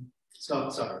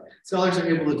 scholars are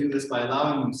able to do this by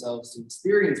allowing themselves to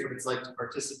experience what it's like to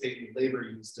participate in labor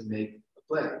used to make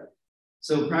a play.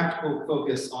 So practical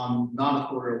focus on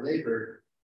non-authorial labor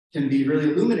can be really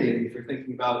illuminating for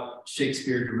thinking about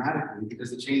Shakespeare dramatically,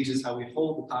 because it changes how we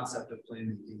hold the concept of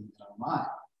playmaking in our mind.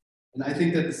 And I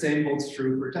think that the same holds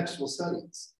true for textual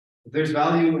studies. If there's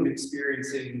value in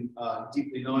experiencing,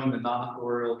 deeply knowing the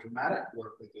non-authorial dramatic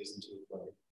work that goes into a play,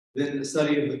 then the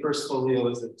study of the first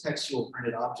folio as a textual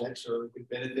printed object sure could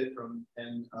benefit from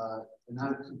an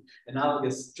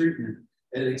analogous treatment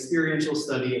and an experiential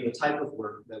study of the type of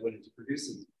work that went into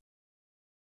producing it.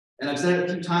 And I've said it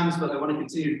a few times, but I want to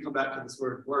continue to come back to this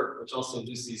word work, which also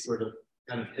Lucy sort of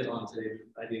kind of hit on today,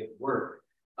 the idea of work.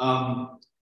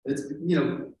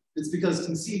 It's because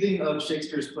conceiving of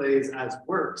Shakespeare's plays as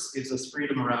works gives us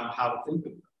freedom around how to think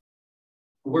of them.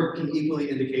 Work can equally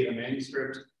indicate a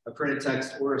manuscript, a printed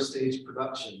text, or a stage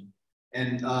production.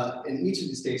 And in each of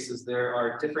these cases, there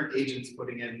are different agents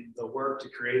putting in the work to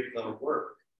create the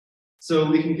work. So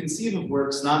we can conceive of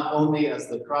works not only as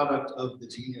the product of the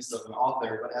genius of an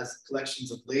author, but as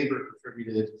collections of labor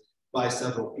contributed by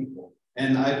several people.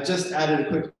 And I've just added a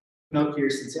quick note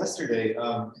here since yesterday,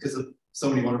 because of so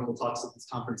many wonderful talks at this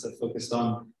conference that focused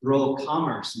on the role of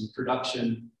commerce in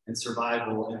production and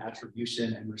survival and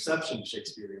attribution and reception of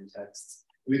Shakespearean texts.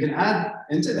 We can add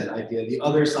into that idea the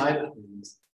other side of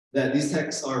things, that these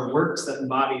texts are works that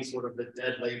embody sort of the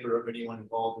dead labor of anyone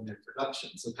involved in their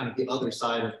production. So kind of the other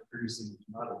side of producing the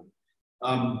commodity.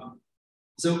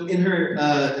 So in her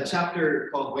a chapter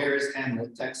called Where is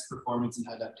Hamlet? Text, Performance, and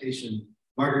Adaptation,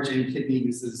 Margaret Jane Kidney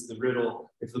uses the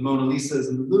riddle, if the Mona Lisa is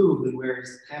in the Louvre, then where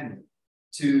is Hamlet?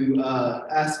 To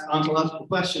ask ontological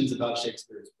questions about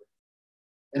Shakespeare's work.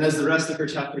 And as the rest of her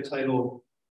chapter title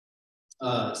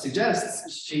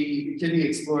suggests, Kidney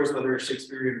explores whether a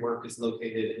Shakespearean work is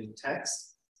located in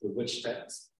text, so which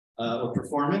text, or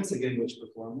performance, again, which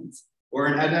performance, or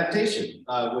an adaptation,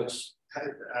 which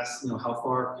asks, how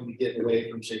far can we get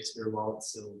away from Shakespeare while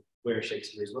it's still where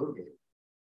Shakespeare is located?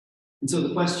 And so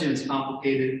the question is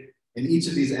complicated, and each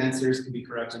of these answers can be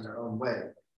correct in their own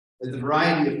way. The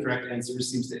variety of correct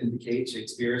answers seems to indicate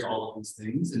Shakespeare is all of these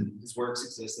things, and his works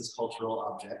exist as cultural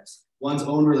objects. One's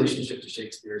own relationship to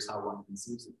Shakespeare is how one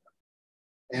conceives of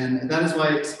them. And that is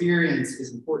why experience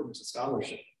is important to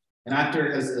scholarship. An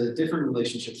actor has a different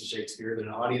relationship to Shakespeare than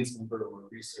an audience member or a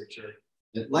researcher.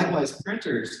 Likewise,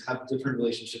 printers have a different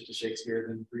relationship to Shakespeare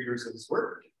than readers of his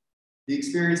work. The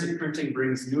experience of printing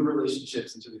brings new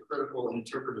relationships into the critical and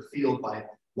interpretive field by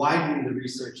widening the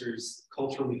researcher's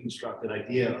culturally constructed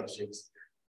idea of Shakespeare.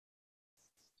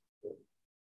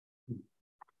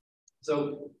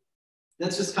 So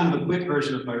that's just kind of a quick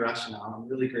version of my rationale. I'm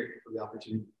really grateful for the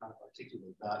opportunity to kind of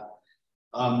articulate that.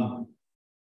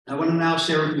 I want to now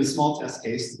share with you a small test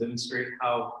case to demonstrate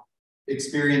how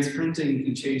experience printing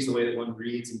can change the way that one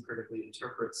reads and critically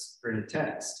interprets printed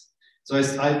text. So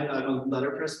I'm a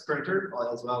letterpress printer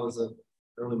as well as an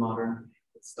early modern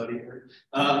studier.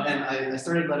 And I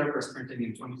started letterpress printing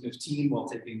in 2015 while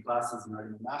taking classes and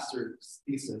writing a master's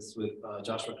thesis with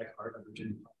Joshua Eckhart at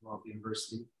Virginia Commonwealth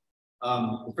University.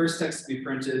 The first text to be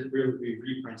printed, we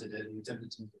reprinted it and attempted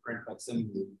to make a print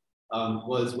facsimile,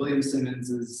 was William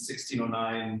Symonds's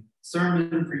 1609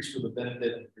 sermon preached for the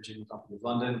benefit of the Virginia Company of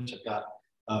London, which I've got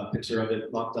a picture of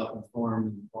it locked up in form,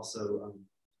 and also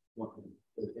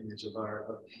the image of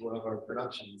one of our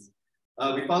productions.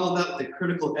 We followed that with a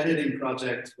critical editing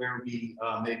project where we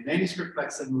made manuscript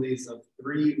facsimiles of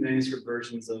 3 manuscript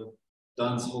versions of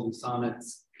Donne's Holy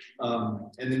Sonnets,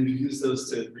 and then we used those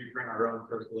to reprint our own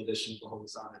critical edition of the Holy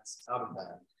Sonnets out of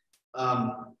that.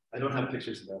 I don't have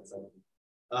pictures of that, so.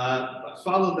 I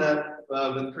followed that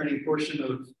with printing portion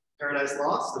of Paradise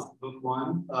Lost, as book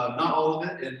 1. Not all of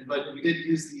it, but we did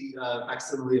use the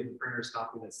facsimile of the printer's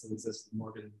copy that still exists in the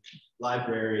Morgan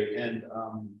Library. And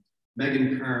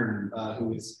Megan Kern,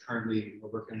 who is currently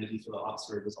working at Heathrow at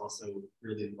Oxford, was also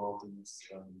really involved in this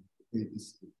community.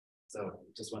 So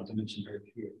just wanted to mention her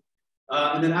here.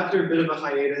 And then after a bit of a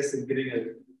hiatus and getting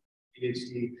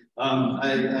PhD.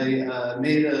 I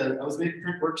was made a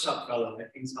print workshop fellow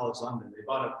at King's College London. They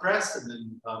bought a press, and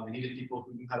then they needed people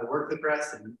who knew how to work the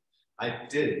press, and I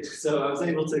did. So I was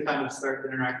able to kind of start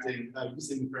interacting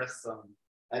using the press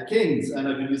at King's, and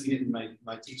I've been using it in my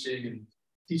teaching and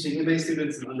teaching MA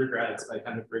students and undergrads by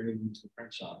kind of bringing them to the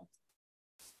print shop.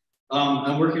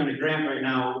 I'm working on a grant right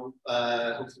now.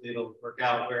 Hopefully it'll work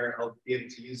out, where I'll be able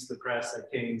to use the press at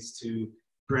King's to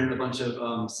print a bunch of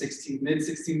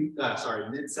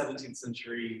mid-17th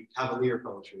century Cavalier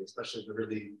poetry, especially the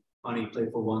really funny,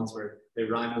 playful ones where they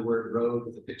rhyme the word road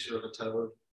with a picture of a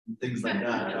toad and things like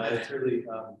that. It's really,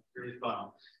 really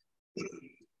fun.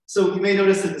 So you may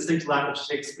notice a distinct lack of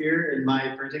Shakespeare in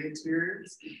my printing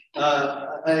experience.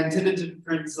 I intended to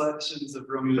print selections of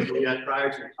Romeo and Juliet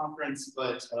prior to the conference,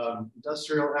 but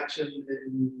industrial action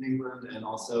in England and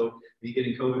also me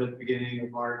getting COVID at the beginning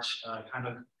of March kind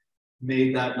of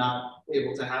made that not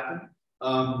able to happen.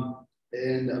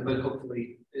 But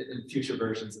hopefully in future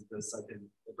versions of this, I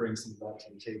can bring some of that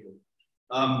to the table.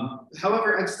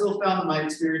 However, I've still found that my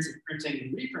experience of printing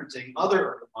and reprinting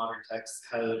other modern texts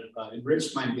have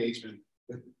enriched my engagement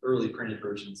with early printed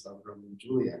versions of Romeo and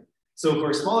Juliet. So for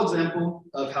a small example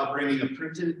of how bringing a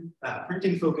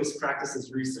printing-focused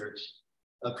practices research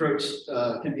approach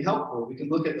can be helpful, we can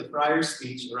look at the friar's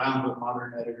speech around what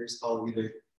modern editors call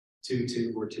either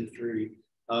 2-2 or 2-3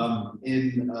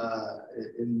 in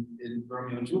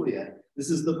Romeo and Juliet. This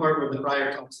is the part where the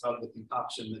friar talks about the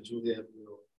concoction that Juliet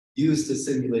will use to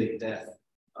simulate death.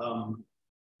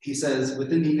 He says,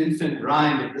 within the infant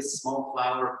rind of this small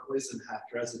flower, poison hath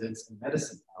residence and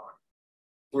medicine power.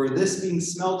 For this being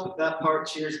smelt with that part,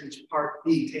 cheers each part,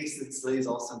 be tasted, slays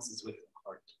all senses with the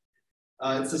heart.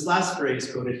 It's this last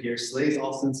phrase quoted here, slays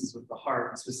all senses with the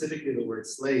heart, and specifically the word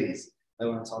slays I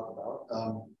want to talk about,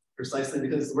 precisely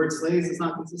because the word slays is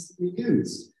not consistently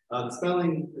used. The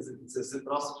spelling isn't consistent,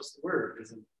 but also just the word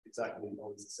isn't exactly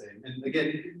always the same. And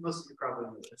again, most of you probably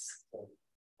know this. So,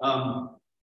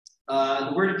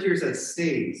 the word appears as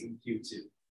stays in Q2,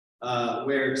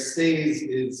 where stays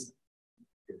is,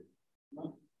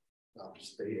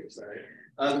 just stay here, sorry.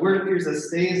 The word appears as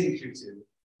stays in Q2,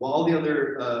 while all the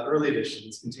other early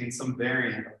editions contain some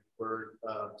variant of the word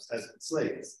as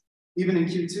slays. Even in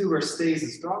Q2, where stays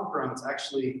is drawn from, it's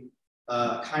actually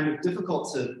kind of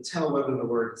difficult to tell whether the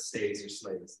word stays or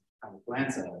slays. Kind of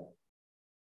glance at it.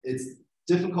 It's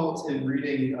difficult in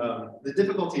reading, the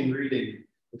difficulty in reading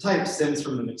the type stems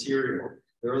from the material.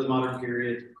 The early modern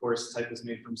period, of course, type was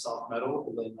made from soft metal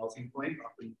with a melting point,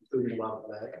 often including a lot of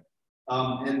lead.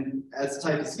 And as the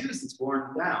type is used, it's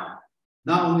worn down.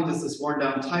 Not only does this worn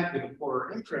down type give a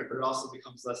poorer imprint, but it also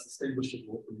becomes less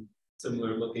distinguishable from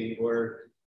similar looking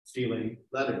or feeling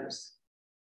letters.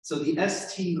 So the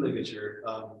ST ligature,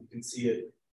 you can see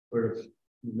it sort of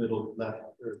in the middle left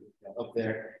or up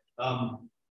there,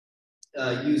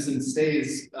 used in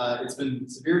stays, it's been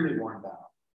severely worn down.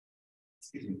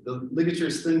 Excuse me. The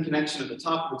ligature's thin connection at the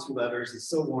top of the two letters is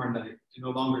so worn that it can no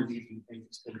longer leave an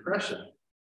impression.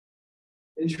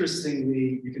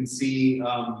 Interestingly, you can see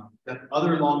that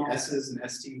other long S's and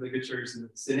ST ligatures in the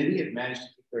vicinity have managed to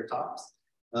keep their tops.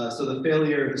 So the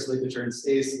failure of this ligature in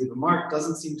stays to leave a mark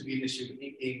doesn't seem to be an issue of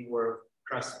inking or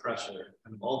press pressure,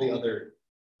 and all the other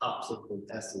tops of the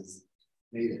S's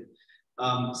made it.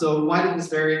 So why did this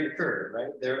variant occur,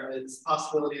 right? There is a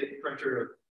possibility that the printer of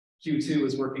Q2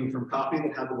 is working from copy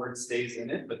that had the word stays in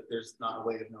it, but there's not a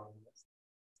way of knowing this.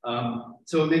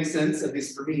 So it makes sense, at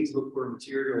least for me, to look for a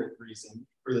material reason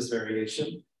for this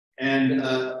variation. And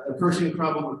approaching the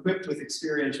problem equipped with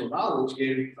experiential knowledge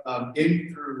gained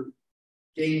through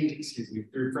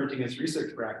printing as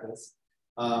research practice,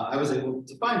 I was able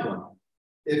to find one.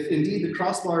 If indeed the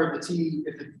crossbar of the T,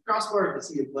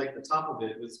 like the top of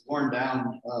it, was worn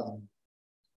down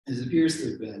as it appears to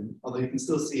have been, although you can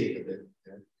still see it a bit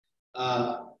there,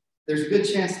 there's a good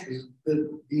chance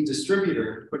that the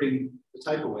distributor putting the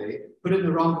type away put it in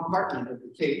the wrong compartment of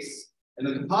the case, and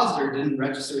the compositor didn't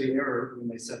register the error when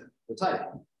they set the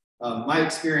type. My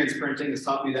experience printing has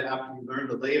taught me that after you learn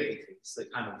the lay of the case,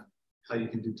 that kind of how you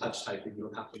can do touch typing, you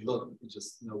don't have to look, you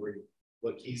just know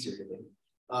what keys you're hitting.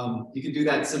 You can do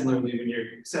that similarly when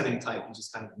you're setting type. You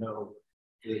just kind of know,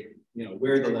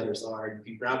 where the letters are, and you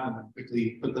can grab them and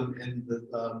quickly put them in the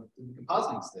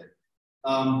compositing stick.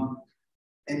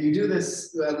 And you do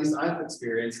this, at least I've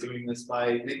experienced doing this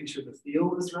by making sure the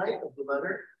feel is right of the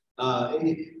letter.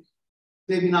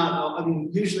 Maybe not,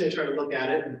 usually I try to look at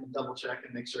it and double check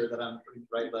and make sure that I'm putting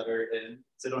the right letter in,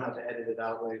 so I don't have to edit it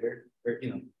out later, or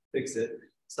fix it,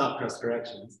 stop press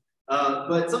corrections.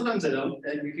 But sometimes I don't,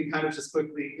 and you can kind of just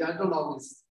quickly, I don't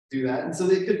always do that. And so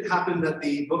it could happen that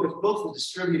both the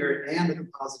distributor and the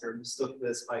compositor mistook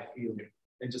this by feeling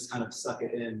and just kind of suck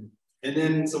it in. And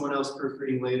then someone else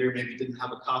proofreading later maybe didn't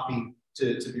have a copy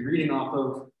to be reading off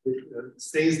of. It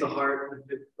stays the heart.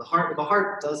 The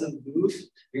heart doesn't move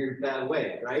in a bad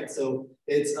way, right? So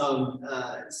it's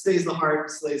stays the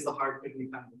heart, slays the heart, could be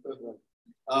kind of equivalent.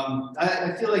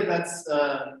 I feel like that's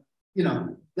you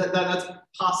know, that's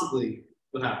possibly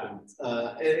what happens,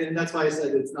 and that's why I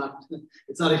said it's not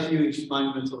a huge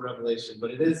monumental revelation,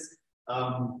 but it is.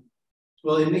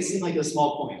 Well, it may seem like a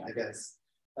small point, I guess,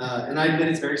 and I admit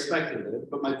it's very speculative.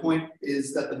 But my point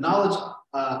is that the knowledge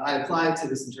I applied to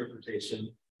this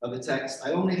interpretation of the text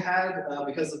I only had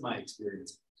because of my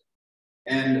experience.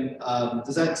 And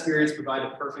does that experience provide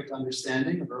a perfect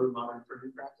understanding of early modern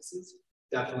printing practices?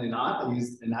 Definitely not. I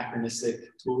used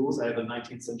anachronistic tools. I have a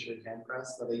 19th century hand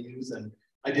press that I use, and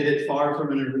I did it far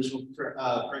from an original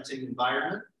printing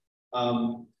environment.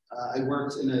 I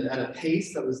worked at a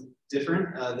pace that was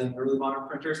different than early modern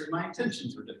printers, and my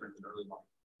intentions were different than early modern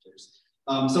printers.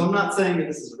 So I'm not saying that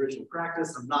this is original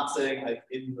practice. I'm not saying I've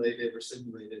emulated or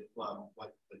simulated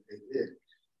what they did.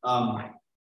 However,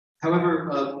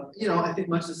 you know, I think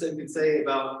much the same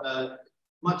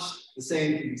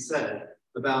can be said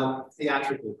about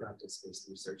theatrical practice-based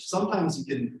research. Sometimes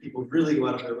people really go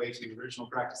out of their way to original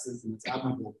practices, and it's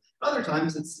admirable. Other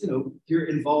times it's, you know, you're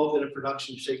involved in a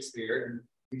production of Shakespeare and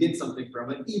you get something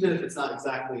from it, even if it's not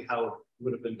exactly how it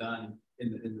would have been done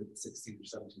in the 16th or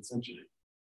 17th century.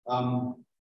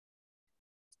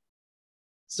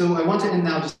 So I want to end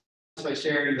now just by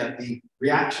sharing that the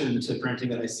reaction to printing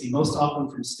that I see most often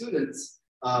from students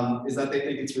is that they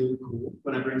think it's really cool.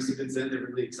 When I bring students in, they're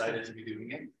really excited to be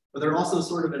doing it. But they're also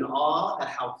sort of in awe at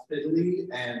how fiddly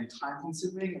and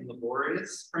time-consuming and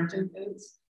laborious printing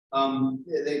is.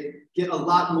 They get a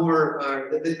lot more,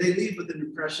 they leave with an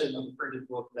impression of a printed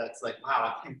book that's like,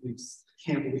 wow, I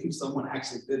can't believe someone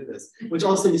actually did this. Which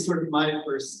also is sort of my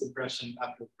first impression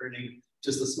after printing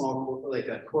just a small, like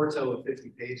a quarto of 50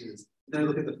 pages. And then I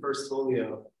look at the first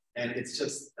folio, and it's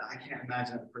just, I can't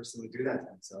imagine a person would do that to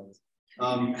themselves.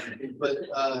 But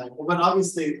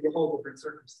obviously, the whole different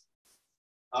circumstance.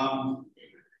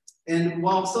 And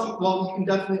while you can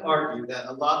definitely argue that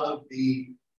a lot of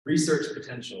the research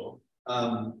potential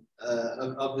of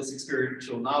this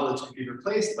experiential knowledge can be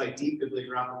replaced by deep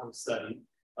bibliographical study,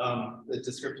 the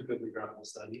descriptive bibliographical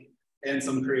study, and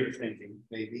some creative thinking,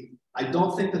 maybe. I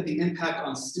don't think that the impact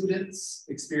on students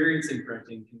experiencing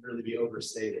printing can really be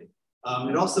overstated.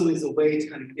 It also is a way to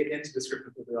kind of get into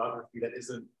descriptive bibliography that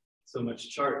isn't so much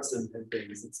charts and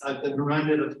things. I've been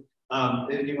reminded of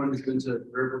anyone who's been to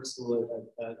Rare Book School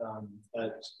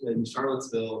in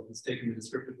Charlottesville who's taken the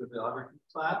descriptive bibliography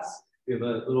class. We have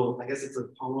a little, I guess it's a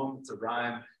poem, it's a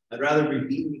rhyme. I'd rather be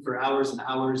beaten for hours and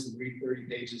hours than read 30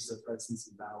 pages of Presence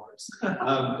and Bowers.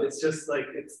 It's just like,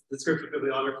 descriptive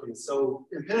bibliography is so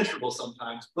impenetrable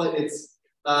sometimes, but it's,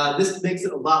 this makes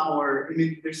it a lot more, I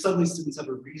mean, there's suddenly students have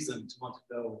a reason to want to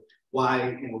know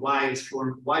why, you know, why do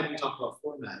we talk about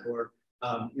format, or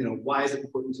you know, why is it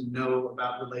important to know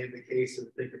about relating the case or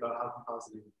think about how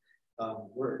compositing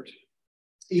worked?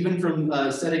 Even from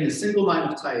setting a single line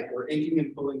of type or inking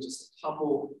and pulling just a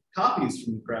couple copies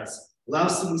from the press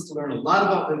allows students to learn a lot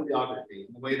about bibliography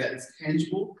in a way that is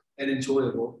tangible and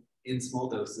enjoyable in small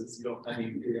doses. You don't, I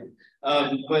mean, you know,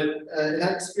 but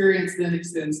that experience then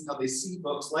extends how they see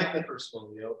books like the first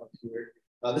folio up here.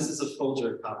 This is a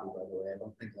Folger copy, by the way. I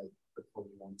don't think I put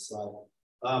Folger on the slide.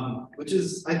 Which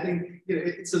is, I think, you know,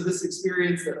 so this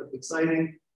experience of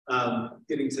exciting,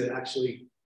 getting to actually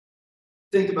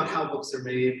think about how books are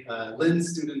made, lends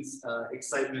students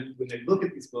excitement when they look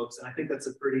at these books, and I think that's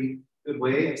a pretty good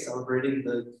way of celebrating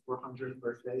the 400th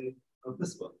birthday of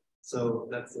this book. So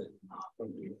that's it.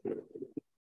 Thank you.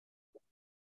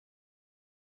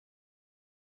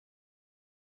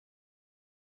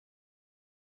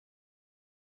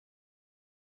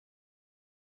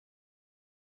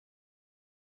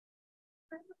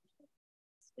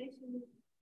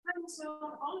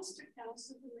 So Hollister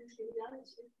Council of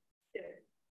Materiality here.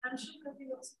 I'm sure there'll be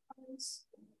lots of comments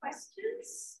and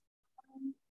questions.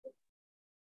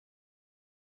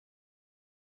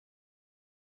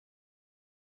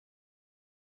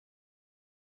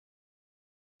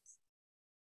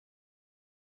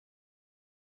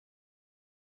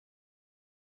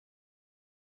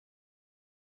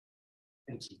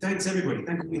 Thank you. Thanks, everybody.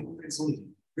 Thank you. Thanks all of you.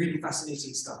 Really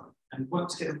fascinating stuff, and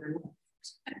worked together very well.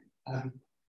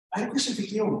 I have a question for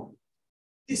Guillaume.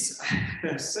 It's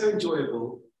so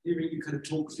enjoyable hearing you kind of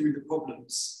talk through the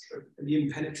problems and the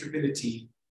impenetrability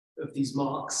of these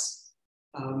marks.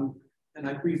 And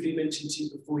I briefly mentioned to you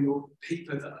before your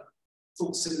paper that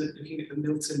thought similar, looking at the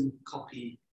Milton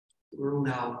copy that we're all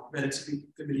now relatively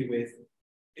familiar with.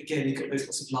 Again, you've got those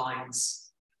lots of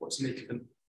lines, what to make of them.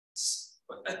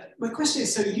 My question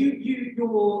is, so your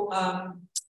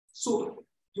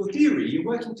theory, your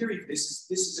working theory for this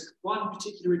is one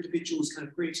particular individual's kind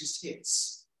of greatest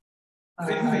hits.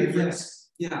 Yes.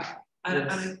 Yeah.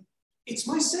 And it's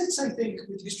my sense, I think,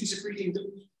 with histories of reading that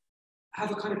we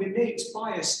have a kind of innate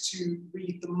bias to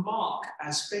read the mark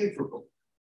as favourable.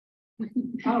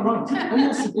 Oh, right. Oh,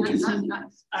 yes,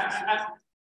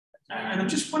 and I'm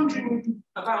just wondering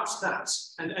about that,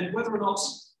 and whether or not,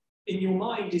 in your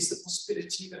mind, is the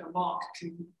possibility that a mark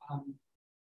can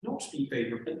not be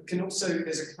favourable, can also,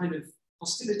 there's a kind of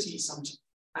hostility sometimes,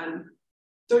 and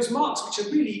those marks, which are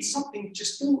really something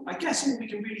just all, I guess all we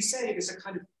can really say is a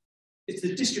kind of, it's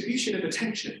the distribution of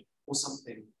attention or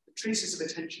something, the traces of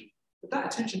attention, but that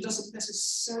attention doesn't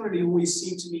necessarily always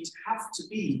seem to me to have to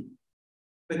be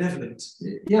benevolent.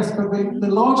 Yes, but the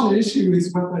larger issue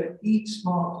is whether each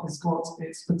mark has got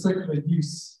its particular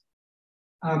use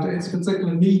and its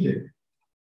particular meaning.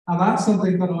 And that's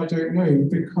something that I don't know,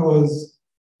 because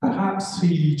perhaps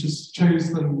he just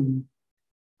chose them,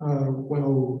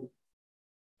 well,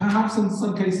 perhaps in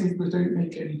some cases they don't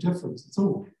make any difference at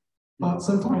all, but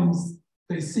sometimes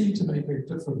they seem to make a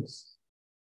difference.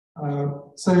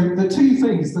 So the two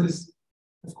things, there's,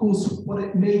 of course, what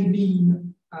it may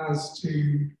mean as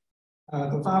to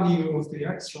the value of the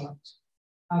extract.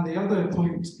 And the other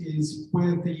point is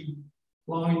where the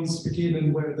lines begin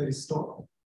and where they stop.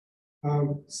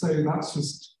 So that's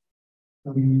just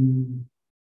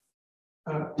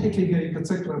picking a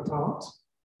particular part.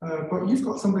 But you've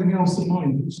got something else in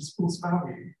mind, which is force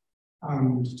value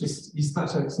and just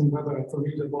aesthetics and whether the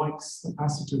reader likes the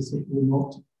passages or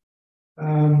not.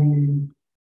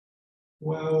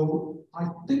 Well, I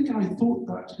think I thought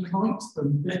that he liked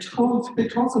them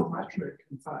because of rhetoric,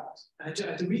 in fact.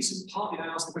 The reason partly I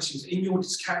asked the question is in your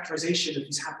characterization of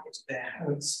his habit there,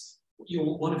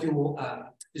 one of your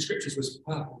descriptors was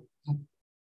purple,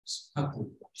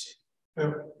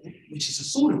 which is a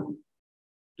sort of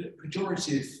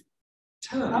pejorative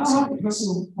term. Purple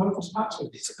patches.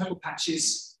 It's purple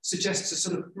patches suggests a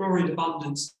sort of florid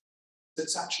abundance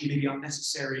that's actually maybe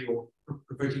unnecessary or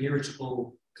provoking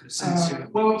irritable kind of sense.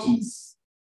 Well, he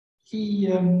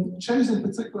chose in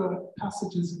particular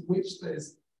passages in which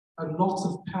there's a lot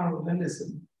of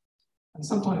parallelism, and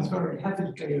sometimes very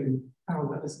heavy-going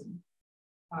parallelism.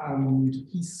 And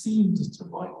he seemed to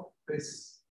like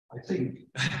this, I think.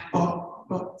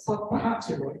 But perhaps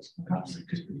you're right. Perhaps it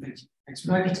could be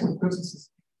negative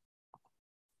criticism.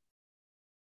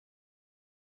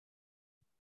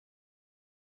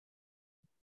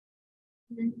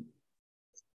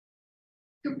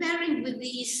 Comparing with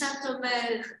the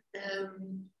Saint-Omer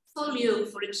folio,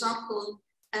 for example,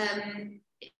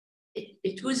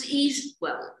 it was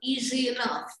easy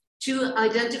enough to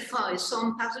identify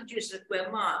some passages that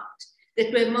were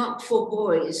marked for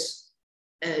boys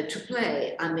to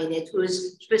play. I mean, it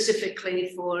was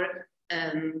specifically for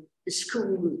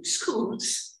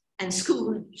schools and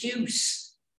school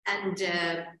use, and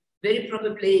very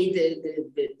probably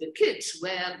the kids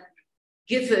were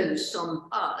given some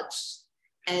parts,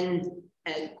 and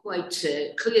quite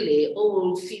clearly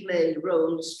all female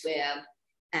roles were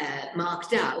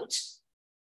marked out,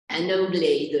 and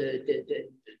only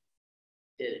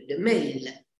the male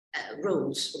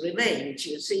roles remained,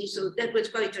 you see. So that was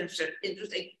quite interesting.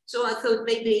 So I thought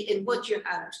maybe in what you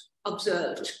had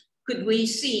observed, could we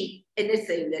see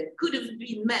anything that could have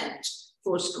been meant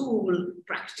for school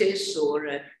practice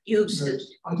or use? No,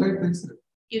 I don't think so.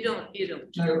 You don't.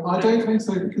 No, I don't think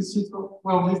so, because you've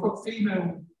got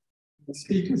female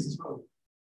speakers as well,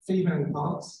 female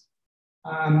parts,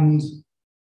 and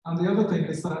the other thing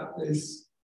is that is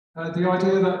the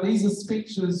idea that these are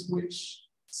speeches which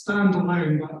stand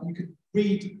alone, that you could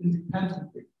read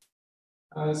independently.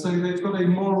 So they've got a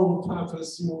moral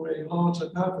purpose or a larger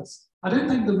purpose. I don't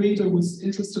think the reader was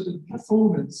interested in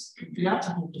performance, in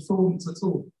theatrical performance at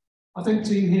all. I think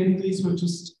to him these were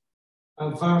just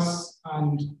verse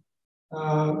and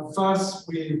verse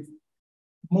with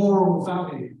moral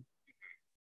value.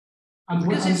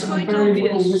 And it's quite very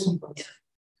obvious. well written verse.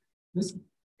 Yeah.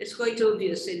 It's quite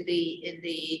obvious in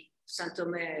the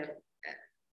Saint-Omer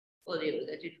folio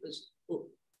that it was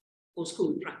for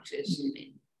school practice. Mm-hmm. I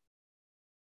mean.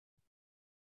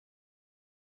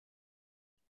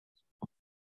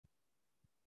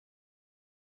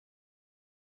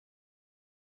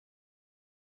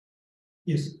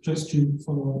 Yes, just to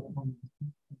follow up on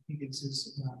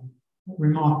Higgins's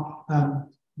remark.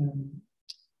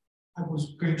 I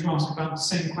was going to ask about the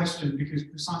same question, because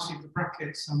precisely the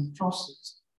brackets and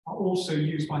crosses are also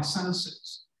used by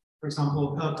censors. For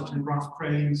example, Herbert and Ralph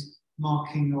Crane's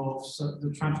marking of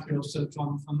the tragedy of Sir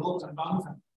John van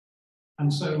Lottenbangen.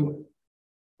 And so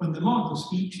when they mark the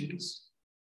speeches,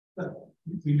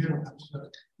 we know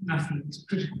that naturally it's a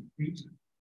critical reason.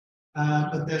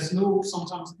 But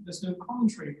sometimes there's no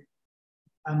commentary.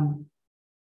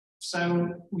 So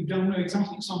we don't know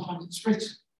exactly, sometimes it's written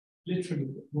literally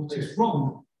what is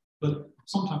wrong, but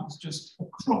sometimes it's just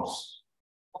across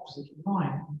opposite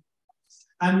line.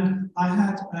 And I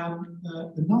had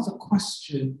another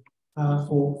question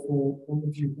for all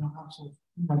of you.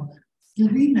 Do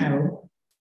we know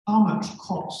how much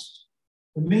cost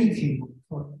the making of the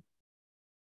product?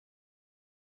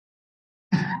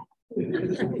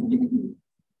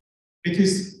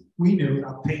 Because we know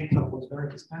that paper was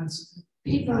very expensive.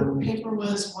 Paper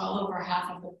was well over half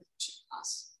of the production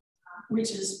cost,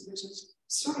 which is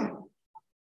sort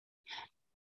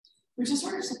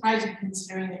of surprising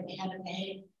considering that we had to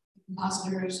pay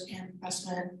compositors and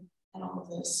pressmen and all of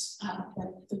this.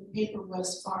 But the paper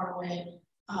was far away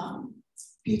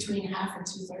between half and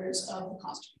 2/3 of the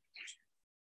cost of production.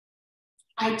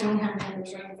 I don't have the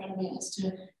numbers right in front of me as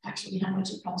to actually how much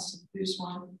it costs to produce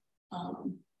one, but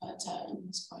it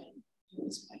was quite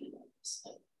enormous.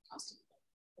 The cost of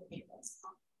the paper.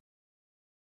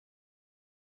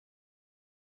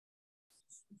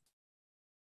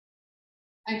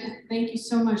 Thank you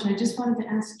so much. I just wanted to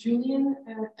ask Julian.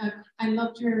 I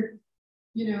loved your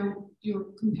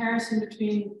comparison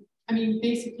between. I mean,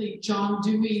 basically, John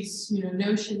Dewey's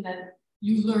notion that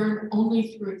you learn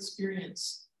only through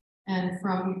experience and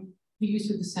from the use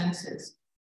of the senses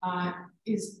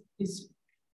is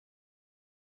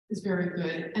very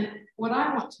good. And what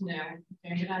I want to know, okay,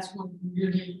 I'm going to ask one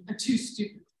really two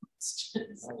stupid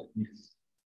questions.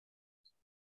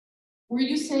 Were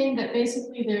you saying that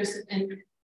basically there's an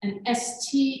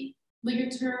ST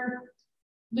ligature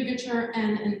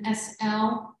and an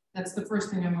SL? That's the first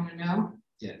thing I want to know.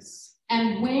 Yes.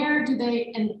 And where do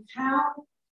they, and how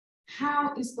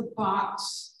is the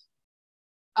box?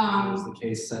 How is the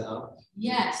case set up?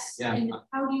 Yes. Yeah. And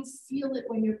how do you feel it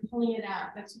when you're pulling it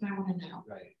out? That's what I want to know.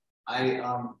 Right.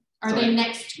 Are they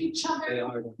next to each other? They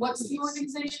are. What's the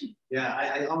organization? Yeah,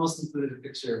 I almost included a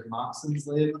picture of Moxon's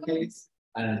lay of the case,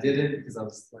 and I didn't because I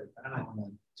was like, I don't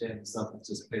want to jam stuff with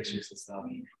just pictures and stuff.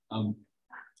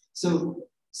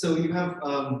 So you have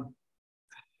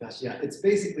gosh, yeah, it's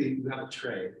basically you have a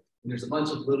tray, and there's a bunch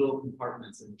of little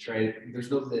compartments in the tray.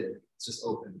 There's no lid; it's just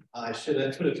open. I should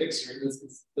have put a picture of this.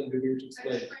 It's weird to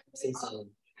explain.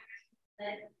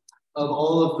 Of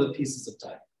all of the pieces of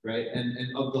type, right, and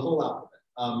of the whole alphabet.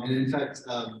 And in fact,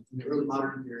 in the early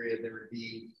modern period, there would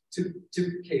be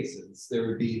two cases. There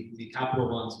would be the capital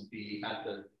ones would be at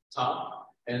the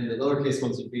top, and the lowercase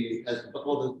ones would be at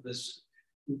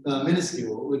the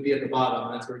minuscule would be at the bottom.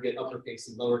 And that's where we get uppercase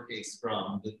and lowercase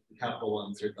from. The capital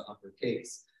ones are the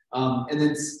uppercase, and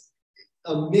then it's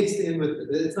mixed in with.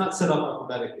 It's not set up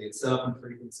alphabetically. It's set up in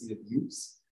frequency of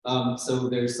use. So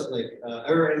there's like,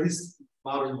 or at least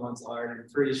modern ones are, and I'm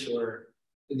pretty sure.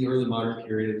 In the early modern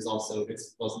period, it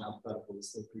wasn't alphabetical, it was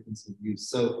still frequency of use.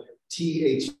 So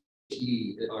THE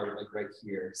are like right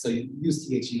here. So you use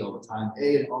THE all the time.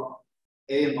 A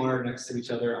and R are next to each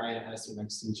other, I and S are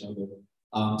next to each other.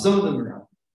 Some of them are not.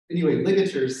 Anyway,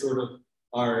 ligatures sort of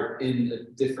are in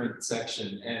a different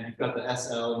section, and you've got the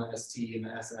SL and the ST and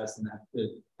the SS and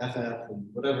the FF and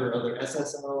whatever other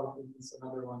SSL, I think is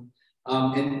another one.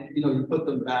 And you put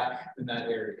them back in that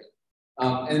area.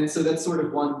 And so that's sort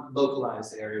of one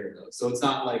localized area, though. So it's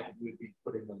not like you would be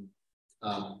putting them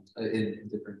in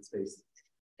different spaces.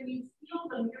 When you feel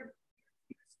them, you're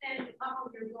standing up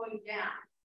or you're going down.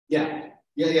 Yeah,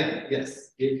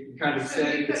 yes. You're kind of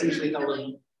standing. It's usually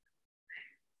held.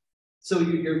 So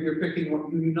you're picking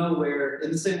what where,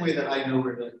 in the same way that I know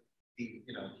where the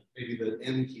maybe the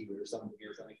M keyword or something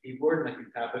is on a keyboard, and I can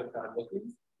tap it without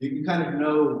looking. You kind of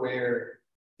know where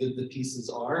the pieces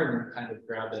are and then kind of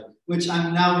grab it, which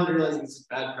I'm now realizing is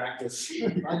bad practice.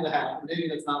 Maybe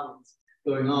that's not what's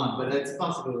going on, but it's a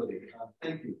possibility.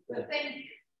 Thank you.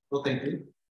 Well, thank you.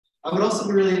 I would also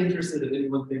be really interested if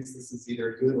anyone thinks this is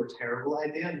either a good or terrible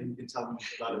idea, and you can tell me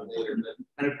about it later, but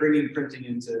kind of bringing printing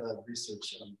into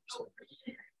research.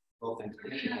 Well, thank you.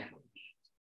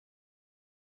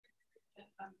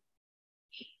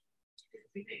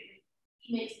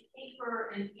 Makes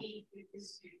paper and ink with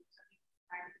this student.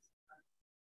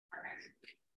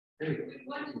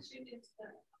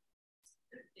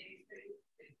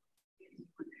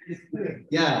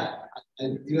 Yeah,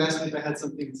 you asked me if I had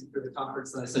something for the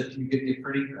conference, and I said, "Can you give me a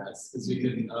printing press?" Because we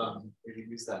can maybe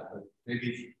use that. But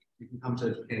maybe you can come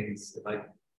to King's if I.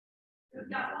 We've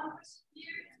got one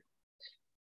here.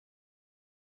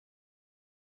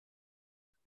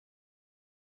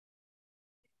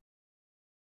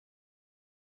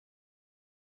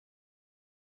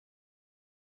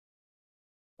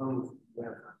 of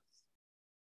Watermarks?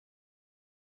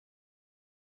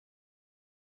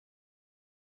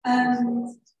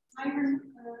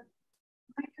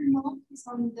 Micromark is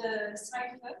on the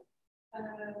cipher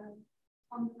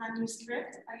on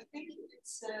manuscript. I think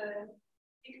it's a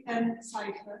Big Ben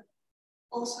cipher,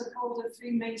 also called the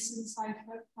Freemason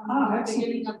cipher from the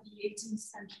beginning of the 18th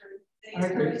century.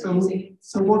 Okay,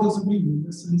 so what does it mean in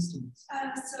this instance?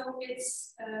 So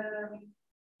it's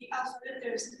the alphabet,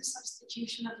 there's no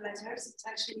substitution of letters. It's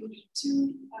actually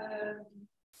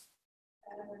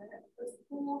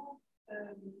four.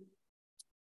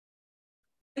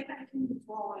 I can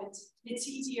draw it. It's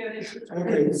easier if you draw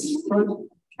Okay, it. so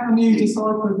can you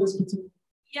decipher this particular?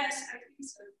 Yes, I think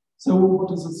so. So what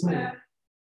does it say?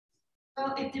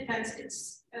 Well, it depends.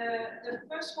 It's the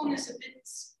first one is a bit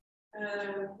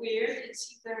weird. It's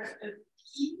either a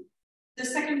P. The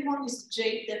second one is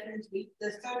J, definitely.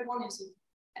 The third one is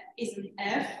an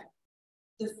F.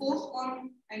 The fourth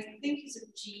one, I think, is a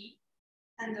G,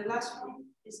 and the last one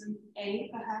is an A,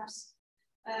 perhaps.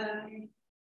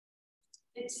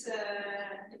 It's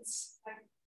like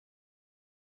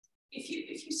if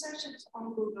you search it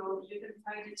on Google, you can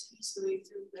find it easily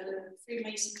through the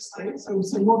Freemason site.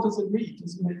 So what does it read?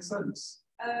 Does it make sense?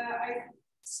 I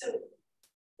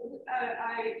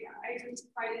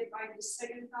identified it by the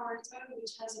second character,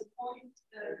 which has a point,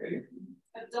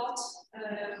 a dot,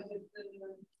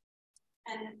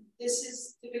 and this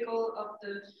is typical of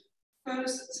the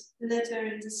first letter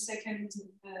in the second.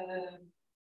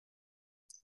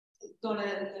 Dans la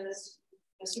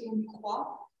seconde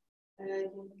croix,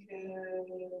 donc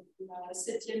la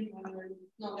septième,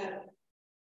 non, la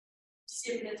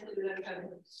 10e lettre de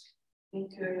l'alphabet,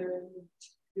 donc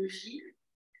le J.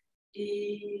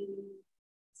 Et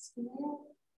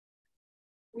sinon,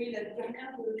 oui, la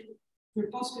dernière, je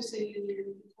pense que c'est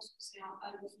un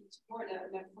A définitivement.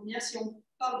 La première, si on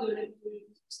part du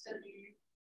stade du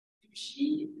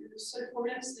J, le seul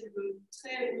problème, c'est le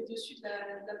trait au-dessus de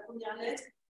la première lettre,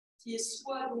 qui est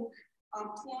soit donc un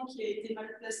point qui a été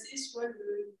mal placé, soit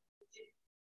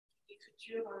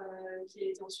l'écriture qui a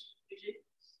été ensuite corrigée.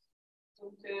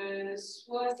 Donc,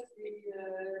 soit c'est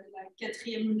la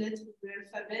 4e lettre de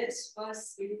l'alphabet, soit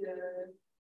c'est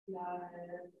la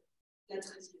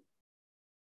 13e.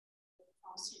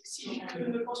 Enfin, si je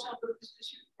peux me pencher un peu plus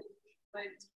dessus, je ne vais pas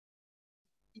être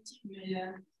critique, mais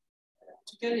en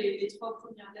tout cas, les 3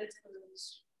 premières lettres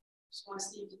sont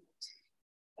assez évidentes.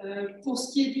 Pour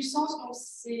ce qui est du sens,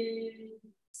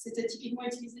 c'était typiquement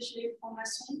utilisé chez les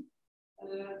francs-maçons.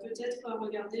 Peut-être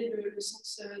regarder le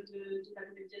sens de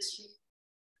l'abréviation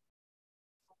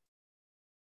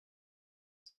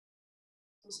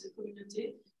dans cette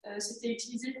communauté. C'était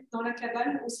utilisé dans la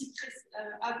Kabbale aussi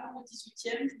avant le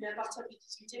 18e, mais à partir du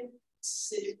 18e,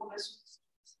 c'est les francs-maçons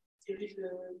qui dirigent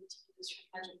l'utilisation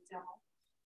majoritairement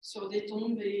sur des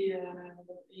tombes et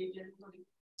également dans les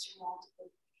conditions entre.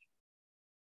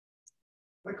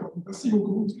 D'accord, merci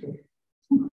beaucoup.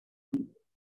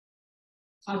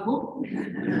 Bravo.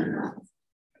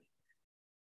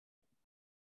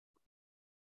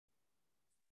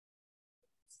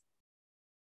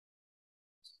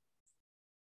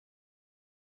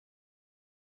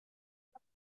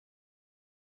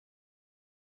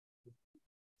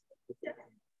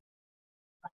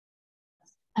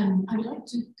 I would like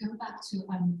to go back to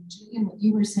Julian, what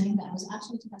you were saying that was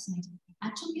absolutely fascinating. I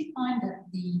actually find that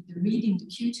the reading, the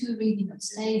Q2 reading of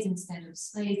slaves instead of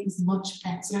slaves is much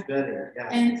better. Better, yeah.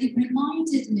 And it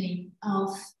reminded me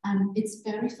of, it's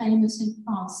very famous in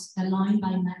France, a line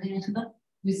by Malherbe,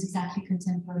 who is exactly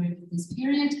contemporary with this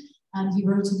period. He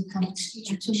wrote in the context, he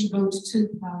actually wrote 2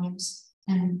 poems.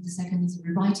 And the second is a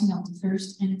rewriting of the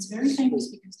first, and it's very famous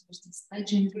because there's this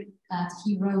legend that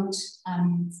he wrote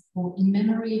in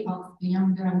memory of a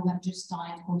young girl who had just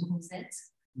died called Rosette,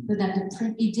 but that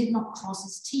he did not cross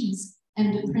his T's,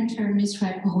 and the printer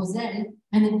misread Roselle,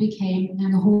 and it became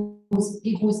Rose.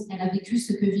 Elle a vécu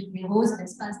ce que vivent les roses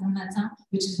l'espace d'un matin,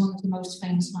 which is one of the most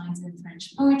famous lines in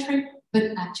French poetry.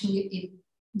 But actually,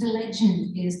 the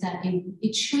legend is that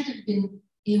it should have been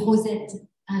et Rosette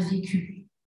a vécu.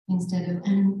 Instead of,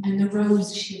 and the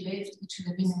rose she lived, it should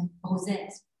have been a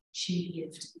Rosette she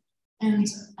lived. And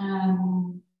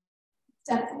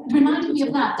that reminded me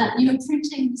of that, you know,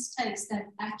 printing mistakes that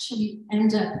actually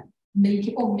end up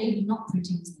making, or maybe not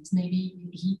printing mistakes, maybe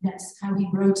that's how he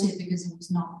wrote it because it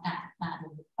was not that bad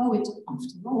of a poet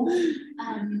after all.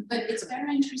 But it's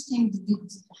very interesting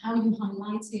how you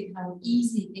highlighted how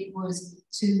easy it was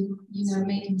to, you know,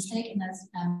 make a mistake, and that's,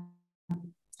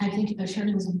 I think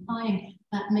Shirley was implying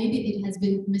that maybe it has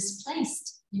been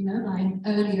misplaced, you know, by an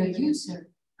earlier user.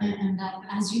 And that,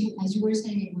 as you were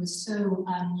saying, it was so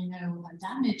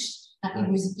damaged that it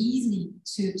was easy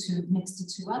to mix the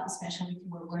two up, especially if you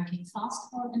were working fast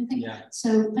or anything. Yeah.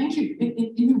 So thank you,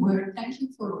 in a word, thank you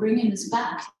for bringing us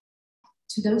back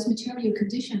to those material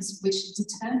conditions which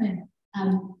determine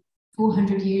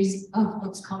 400 years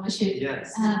of scholarship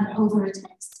over a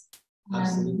text.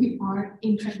 We are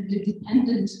incredibly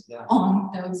dependent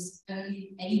on those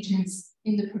early agents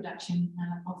in the production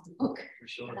of the book. For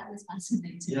sure. So that was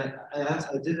fascinating. Yeah,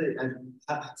 I did it.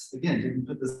 Again, didn't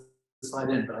put this slide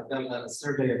in, but I've got a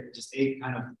survey of just 8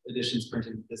 kind of editions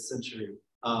printed this century.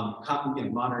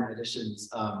 Modern editions,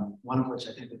 one of which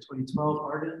I think the 2012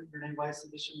 Arden Renee Weiss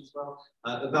edition as well.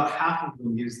 About half of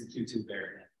them use the Q2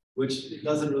 variant, which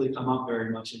doesn't really come up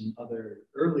very much in other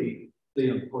early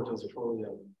Folger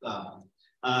Folio.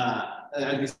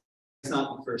 At least it's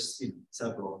not the first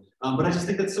several. But I just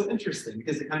think that's so interesting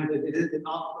because it is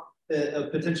a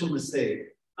potential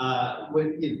mistake.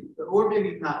 Or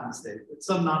maybe not a mistake, but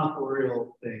some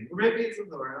non-authorial thing, or maybe it's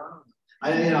authorial.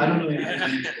 I don't know.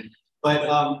 But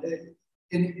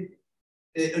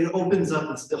it opens up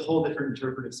a whole different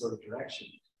interpretive sort of direction.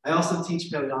 I also teach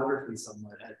paleography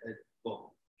somewhat at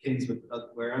King's,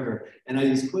 wherever, and I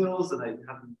use quills, and I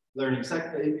have learning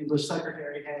English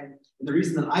secretary hand. And the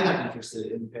reason that I got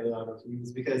interested in paleography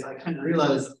is because I kind of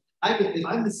realized if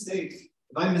I mistake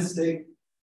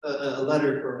a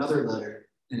letter for another letter,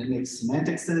 and it makes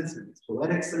semantic sense, and it's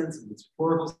poetic sense, and it's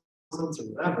rhetorical sense, or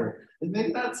whatever, and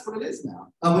maybe that's what it is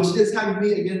now. Which is kind of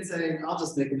me again saying, I'll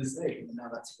just make a mistake, and now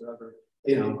that's forever.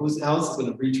 Who else is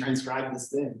going to retranscribe this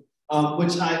thing?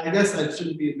 Which I guess I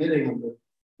shouldn't be admitting on the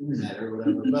internet or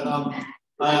whatever, but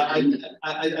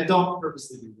I don't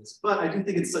purposely do this. But I do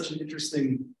think it's such an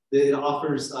interesting, it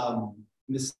offers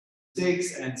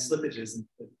mistakes and slippages and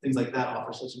things like that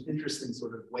offer such an interesting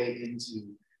sort of way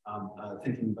into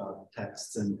thinking about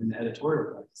texts and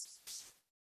editorial practices.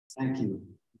 Thank you.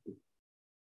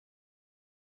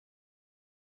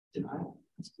 Can I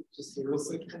just a real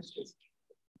quick question?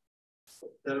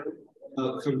 For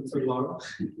Lara.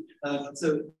 So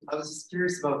I was just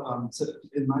curious about, so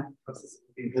in my process of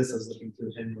looking at this, I was looking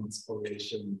through Henry's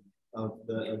correlation of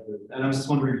the, and I was just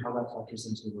wondering how that factors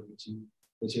into the work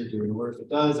that you're doing, or if it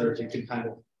does, or if you can kind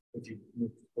of, if you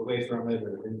move away from it,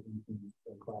 or anything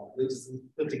they just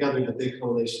put together the big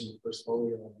correlation of first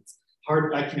folio. It's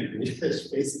hard, I can't read it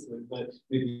basically, but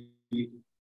maybe.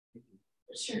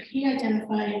 Sure, he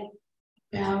identified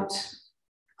about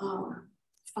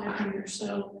 500 or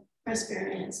so press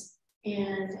variants,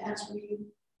 and as we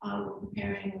were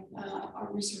preparing our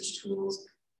research tools,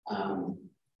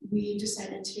 we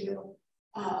decided to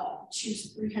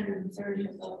choose 330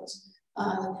 of those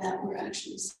that were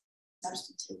actually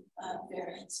substantive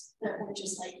variants that were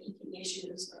just like inking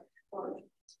issues or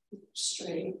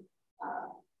stray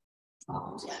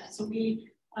problems. Yeah, so we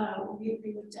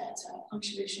looked at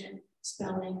punctuation,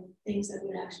 spelling, things that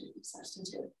would actually be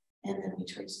substantive, and then we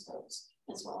traced those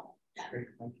as well. Yeah. Great,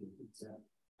 thank you.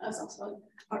 That's also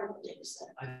part of the data set.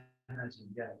 I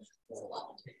imagine, yeah. There's a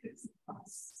lot of data. I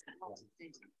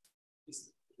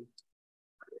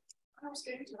was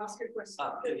going to ask a question.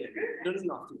 No,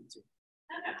 not too.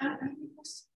 I have a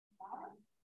question.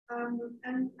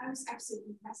 And I was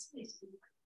absolutely fascinated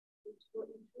with what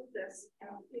you told us.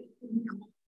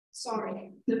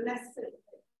 Sorry, the method.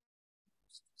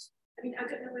 I mean, I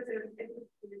don't know whether everybody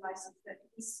realizes that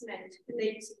this meant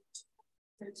related to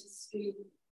 33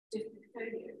 different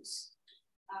folios.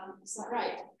 Is that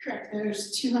right? Correct.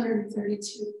 There's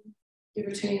 232, give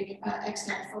or take,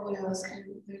 extant folios, and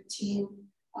the team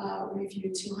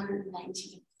reviewed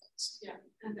 219. Yeah,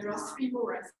 and there are 3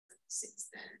 more since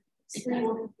then. 3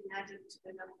 more have been added to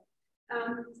the number.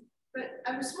 But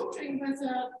I was wondering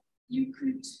whether you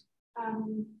could,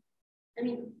 I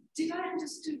mean, did I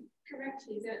understand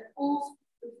correctly that all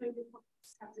the folio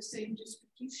pockets have the same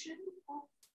distribution of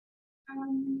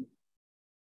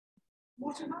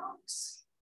watermarks?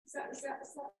 Is that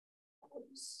what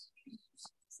you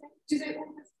say? Do they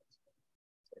all have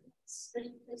the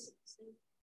same place?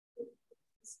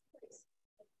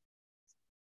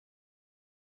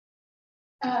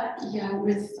 Yeah,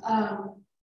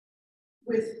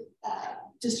 with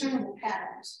discernible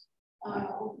patterns.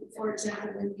 For example,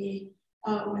 when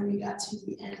we got to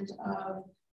the end of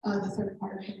the third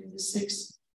part of Henry VI,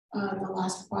 the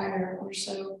last quire or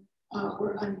so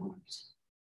were unmarked.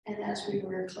 And as we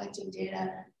were collecting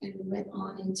data and we went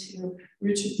on into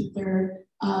Richard III,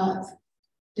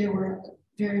 there were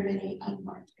very many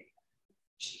unmarked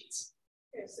sheets.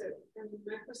 Okay, so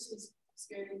my question is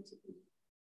going to be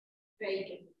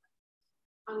vague and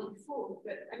uninformed,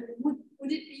 but I mean,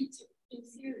 would it be in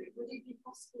theory, would it be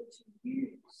possible to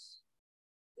use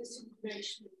this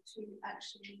information to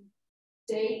actually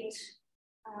date,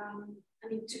 I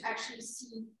mean, to actually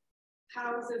see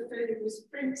how the photo was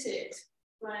printed,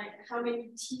 like how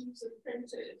many teams of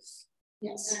printers,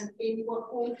 Yes. and in what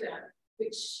order,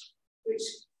 which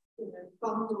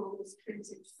bundle was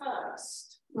printed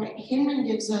first. Right. Hinman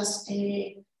gives us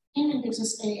a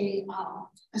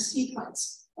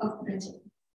sequence of printing,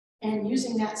 and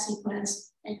using that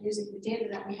sequence and using the data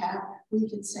that we have, we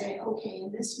can say, okay,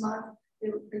 in this month they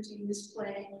were printing this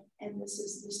play, and this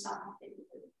is the stock of paper.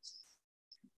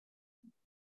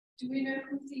 Do we know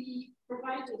who the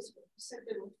providers were? You said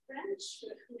they were French,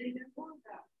 but who do you know more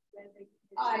about where they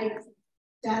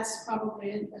That's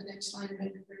probably an excellent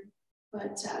inquiry,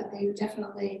 but they were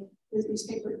definitely,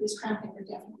 this crown paper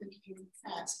definitely came from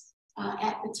France.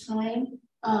 At the time,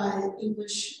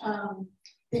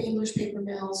 the English paper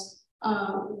mills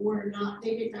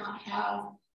they did not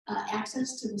have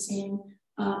access to the same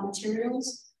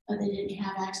materials. They didn't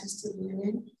have access to the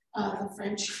linen. The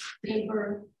French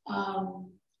paper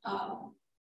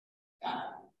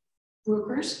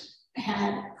brokers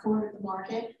had cornered the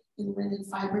market in linen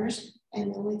fibers,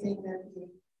 and the only thing that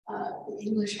the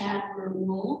English had were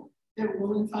wool, their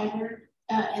woolen fiber,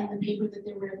 and the paper that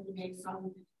they were able to make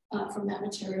from that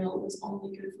material was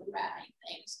only good for wrapping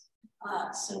things.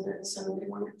 So they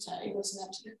weren't, it wasn't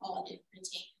up to the quality of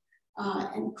printing.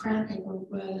 And crown paper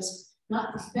was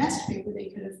not the best paper they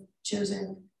could have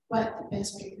chosen, but the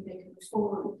best paper they could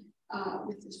afford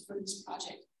for this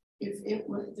project. If it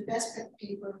was the best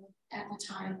paper at the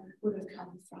time, would have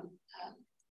come from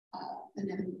the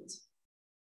Netherlands.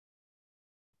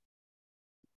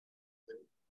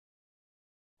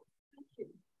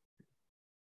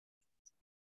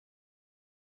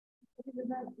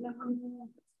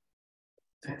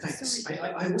 Thanks.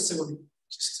 I also want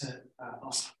just to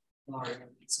ask Lara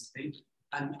something,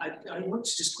 and I want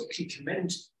to just quickly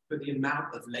commend for the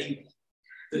amount of labour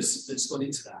that's gone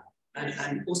into that.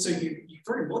 And also you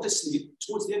very modestly,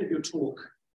 towards the end of your talk,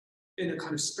 in a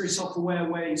kind of very self-aware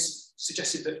ways,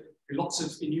 suggested that lots of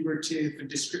enumerative and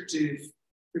descriptive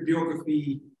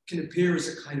bibliography can appear as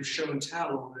a kind of show and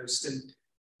tell almost.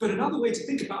 But another way to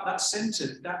think about that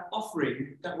centre, that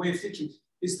offering, that way of thinking,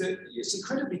 is that it's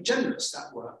incredibly generous,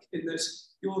 that work, in that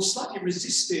you're slightly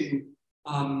resisting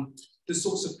the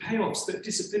sorts of payoffs that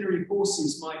disciplinary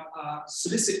forces might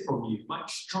solicit from you, might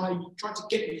try to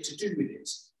get you to do with it.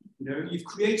 You know, you've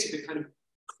created a kind of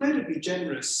incredibly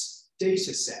generous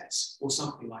data set or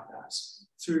something like that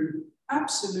through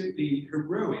absolutely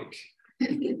heroic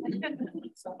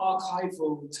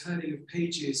archival turning of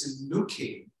pages and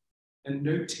looking and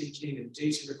note-taking and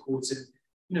data records, and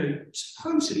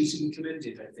totally to be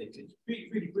commended, I think. It's really,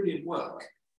 really brilliant work.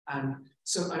 And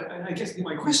so I guess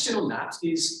my question on that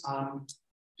is,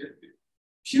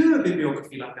 pure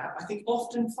bibliography like that, I think,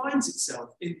 often finds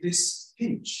itself in this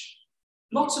pinch.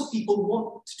 Lots of people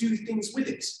want to do things with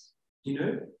it.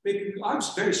 Maybe I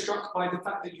was very struck by the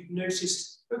fact that you've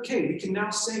noticed, okay, we can now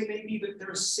say maybe that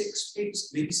there are 6 papers,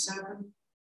 maybe 7.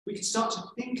 We can start to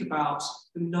think about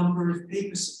the number of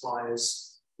paper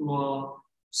suppliers who are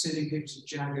sending papers to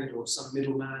Jagged or some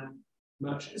middleman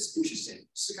merchant. It's interesting.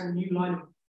 It's a kind of new line.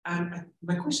 And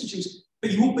my question to you is,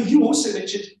 but you also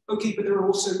mentioned, okay, but there are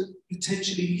also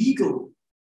potentially legal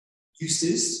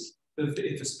uses of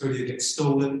if a folio gets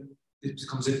stolen. It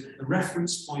becomes a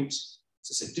reference point.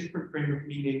 It's a different frame of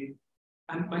meaning.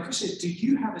 And my question is, do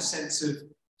you have a sense of,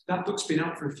 that book's been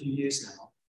out for a few years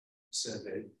now, the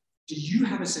survey. Do you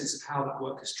have a sense of how that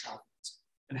work has traveled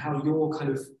and how you're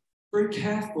kind of very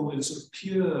careful in a sort of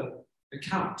pure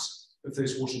account of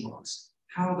those watermarks,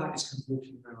 how that is kind of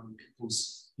walking around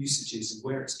people's usages and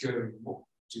where it's going and what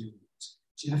to do?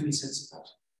 Do you have any sense of that?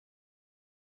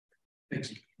 Thank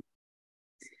you.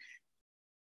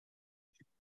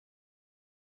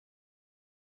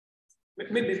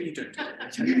 Maybe you don't.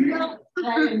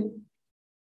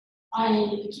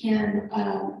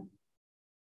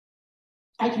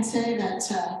 I can say that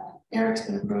Eric's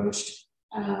been approached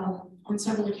on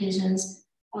several occasions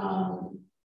by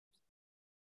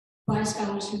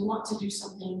scholars who want to do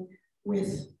something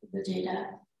with the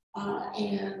data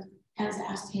and has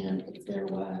asked him if there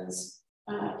was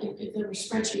if there were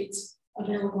spreadsheets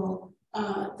available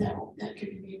that could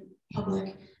be made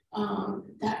public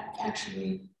that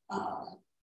actually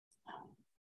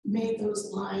made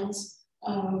those lines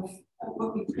of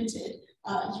what we printed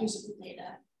usable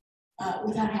data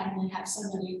without having to have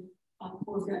somebody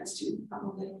poor grad student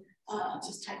probably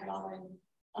just type it all in.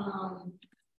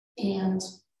 And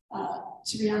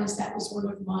to be honest, that was one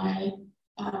of my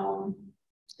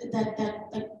that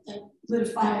lit a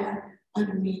fire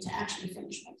under me to actually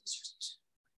finish my dissertation.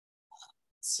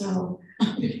 So,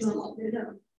 because I'm like,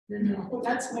 no,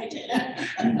 that's my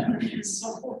data.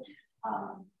 So,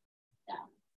 yeah,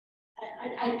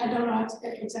 I don't know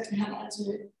exactly how to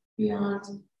answer it beyond.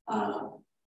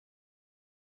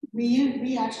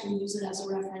 We actually use it as a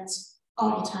reference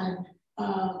all the time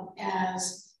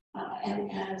as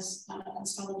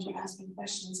scholars are asking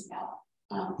questions about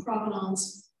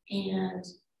provenance and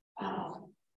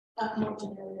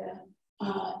margin area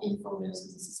in photos,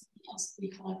 because this is something else that we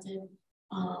collected,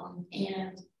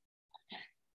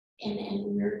 and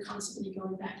we're constantly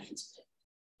going back into it.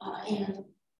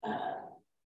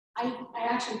 I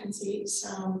actually can see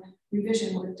some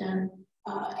revision work done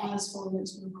as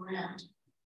folios move around.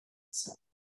 So,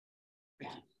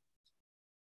 yeah.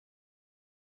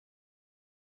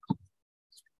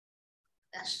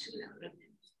 That's too loud.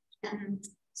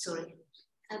 Sorry.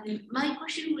 My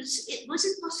question was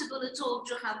it possible at all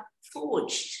to have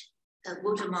forged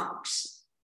watermarks,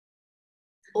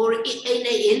 or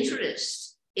any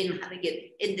interest in having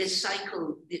it in this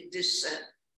cycle?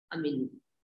 I mean,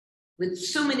 with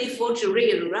so many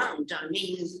forgery around, I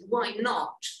mean, why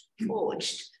not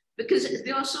forged? Because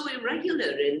they are so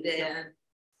irregular in their.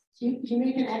 You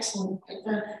make an excellent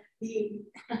point.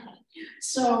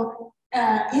 So,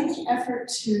 in the effort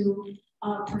to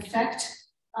perfect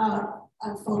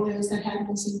photos that had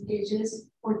missing pages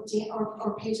or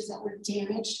pages that were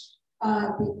damaged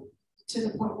to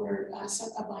the point where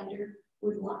a binder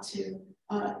would want to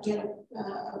get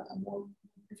a more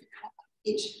perfect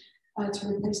page to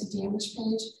replace a damaged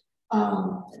page,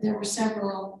 there were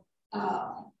several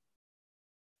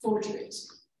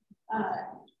forgeries.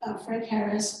 Frank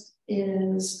Harris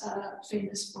is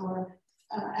famous for,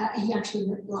 he actually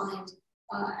went blind,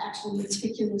 actually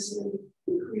meticulously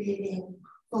creating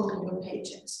folio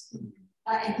pages.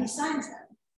 And he signs them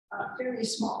fairly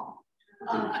small.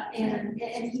 And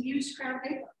he used crown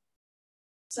paper.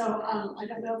 So I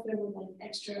don't know if there were like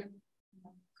extra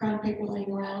crown paper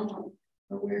laying around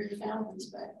or where he found these,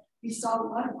 but we saw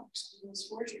watermarks on those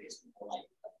forgeries. We were like,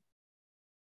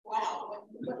 wow,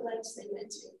 what lengths they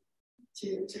went to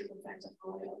perfect a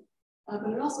folio.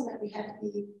 But it also meant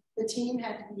the team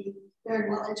had to be very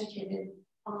well educated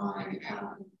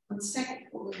on second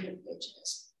folio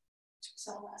pages, which we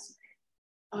saw last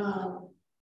night.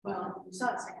 Well, we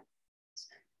saw it second.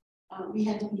 We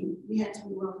had to be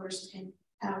well versed in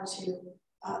how to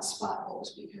spot those,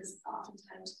 because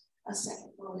oftentimes a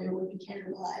second folio would be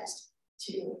cannibalized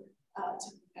to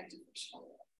perfect a first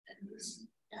folio, and it was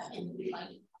in the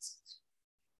refining process.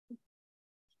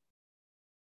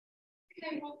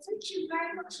 Okay, well, thank you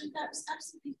very much, and that was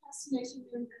absolutely fascinating.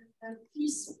 And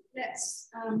please let's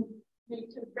make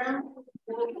a round of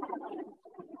applause.